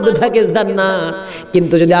আপনার মধ্যে থাকে জান্নাত,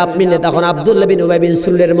 কিন্তু যদি আপনি নেতা হন আব্দুল্লাহ বিন উবাই বিন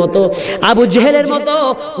সুলুলের মতো, আবু জেহেলের মতো,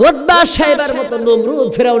 উতবা সাহেবের মতো, নমরুদ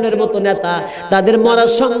ফিরাউনের মতো নেতা, তাদের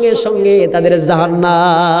মরার সঙ্গে সঙ্গে তাদের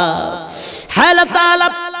জাহান্নাম। আল্লাহ তাআলা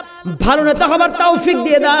ভালো নেতা হবার তৌফিক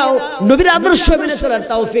দিয়ে দাও, নবীর আদর্শ মেনে চলার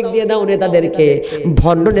তৌফিক দিয়ে দাও, নেতাদেরকে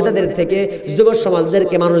ভণ্ড নেতাদের থেকে যুব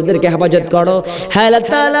সমাজদেরকে মানুষদেরকে হেফাজত করো। আল্লাহ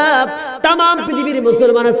তাআলা तमाम পৃথিবীর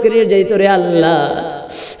মুসলমান আজকে নির্যাতিত রে আল্লাহ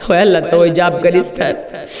ও আল্লাহ, তো ওই যে আফগানিস্তান,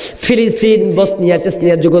 ফিলিস্তিন, বসনিয়া,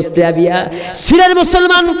 চেচনিয়া, যুগোস্লাভিয়া, সিরিয়ার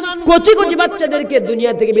মুসলমান কোটি কোটি বাচ্চাদেরকে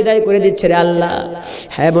দুনিয়া থেকে বিদায় করে দিচ্ছে রে আল্লাহ।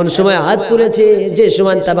 এমন সময় হাত তুলেছে যে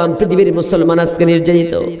সময় তামাম পৃথিবীর মুসলমান আজকে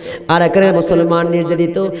নির্যাতিত, আরাকানের মুসলমান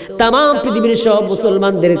নির্যাতিত, তামাম পৃথিবীর সব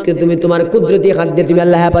মুসলমানদেরকে তুমি তোমার কুদরতি হাত দিয়ে তুমি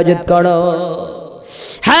আল্লাহ হেফাজত করো।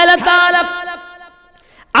 হ্যাঁ আল্লাহ তাআলা,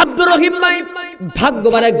 আব্দুর রহিম ভাই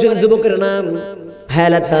ভাগ্যবান একজন যুবকের নাম। হ্যাঁ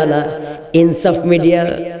আল্লাহ তাআলা,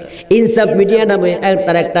 ইনসাফ মিডিয়া নামে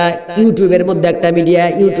তার একটা ইউটিউবের মধ্যে একটা মিডিয়া,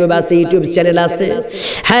 ইউটিউব আছে, ইউটিউব চ্যানেল আছে।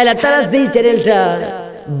 হ্যাঁ আল্লাহ তাআলা, যেই চ্যানেলটা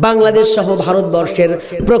বাংলাদেশ সহ ভারতবর্ষের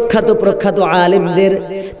প্রখ্যাত আলেমদের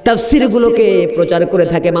তাফসীরগুলোকে প্রচার করে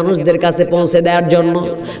থাকে মানুষদের কাছে পৌঁছে দেওয়ার জন্য,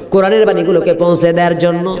 কোরআনের বাণীগুলোকে পৌঁছে দেওয়ার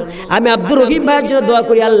জন্য। আমি আব্দুর রহিম ভাইয়ের জন্য দোয়া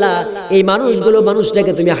করি, আল্লাহ এই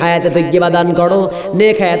মানুষটাকে তুমি হায়াতে তৈয়্যিবা দান করো,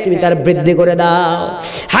 নেক হায়াত তুমি তার বৃদ্ধি করে দাও।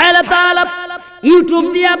 হায় আল্লাহ তাআলা, ইউটিউব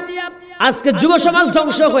দিয়া আজকে যুব সমাজ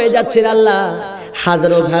ধ্বংস হয়ে যাচ্ছে আল্লাহ।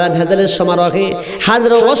 হাজারো ভেজালের সমারোহে,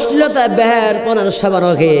 হাজারো অশ্লীলতা বেহায়াপনার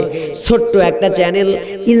সমারোহে ছোট্ট একটা চ্যানেল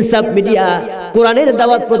ইনসাফ মিডিয়া কোরআনের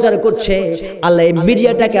দাওয়াত প্রচার করছে। আল্লাহ এই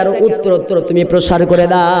মিডিয়াটাকে আরো উত্তরোত্তর তুমি প্রসার করে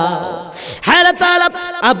দাও। হ্যাঁ আল্লাহ তাআলা,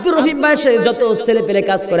 আব্দুর রহিম ভাই যত ছেলে পেলে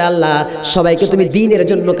কাজ করে আল্লাহ সবাইকে তুমি দ্বীনের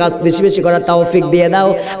জন্য কাজ বেশি বেশি করার তৌফিক দিয়ে দাও।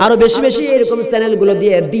 আরো বেশি বেশি এরকম চ্যানেলগুলো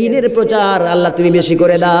দিয়ে দ্বীনের প্রচার আল্লাহ তুমি বেশি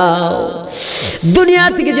করে দাও। দুনিয়া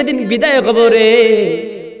থেকে যেদিন বিদায় কবরে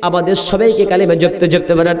আমাদের সবাইকে কালিমা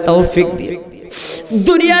জপতে পারার তৌফিক দিয়ে,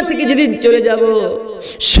 দুনিয়া থেকে যেদিন চলে যাব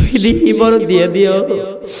শহীদি মরণ দিয়ে দিও।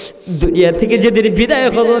 দুনিয়া থেকে যেদিন বিদায়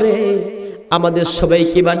কবরে আমাদের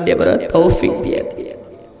সবাইকে বান্দিয়া করার তৌফিক দিয়ে দিও।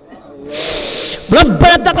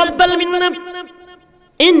 রব্বানা তাকাব্বাল মিন্না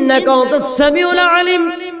ইন্নাকা আনতাস সামিউল আলিম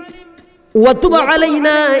ওয়া তুব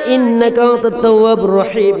আলাইনা ইন্নাকা আনতাত তাওয়াবুর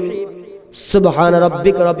রহিম। سبحان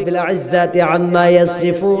ربك رب العزة عما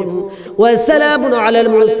يصفون وسلام على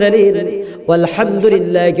المرسلين والحمد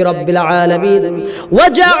لله رب العالمين.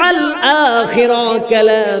 وجعل آخر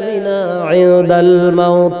كلامنا عند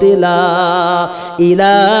الموت لا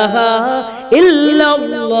إله إلا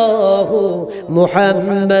الله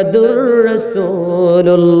محمد رسول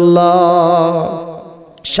الله.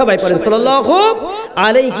 সবাই পড়েন সাল্লাল্লাহু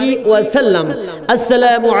আলাইহি ওয়াসাল্লাম।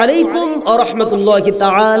 আসসালামু আলাইকুম ওয়া রাহমাতুল্লাহি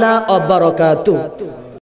তাআলা ওয়া বারাকাতুহু।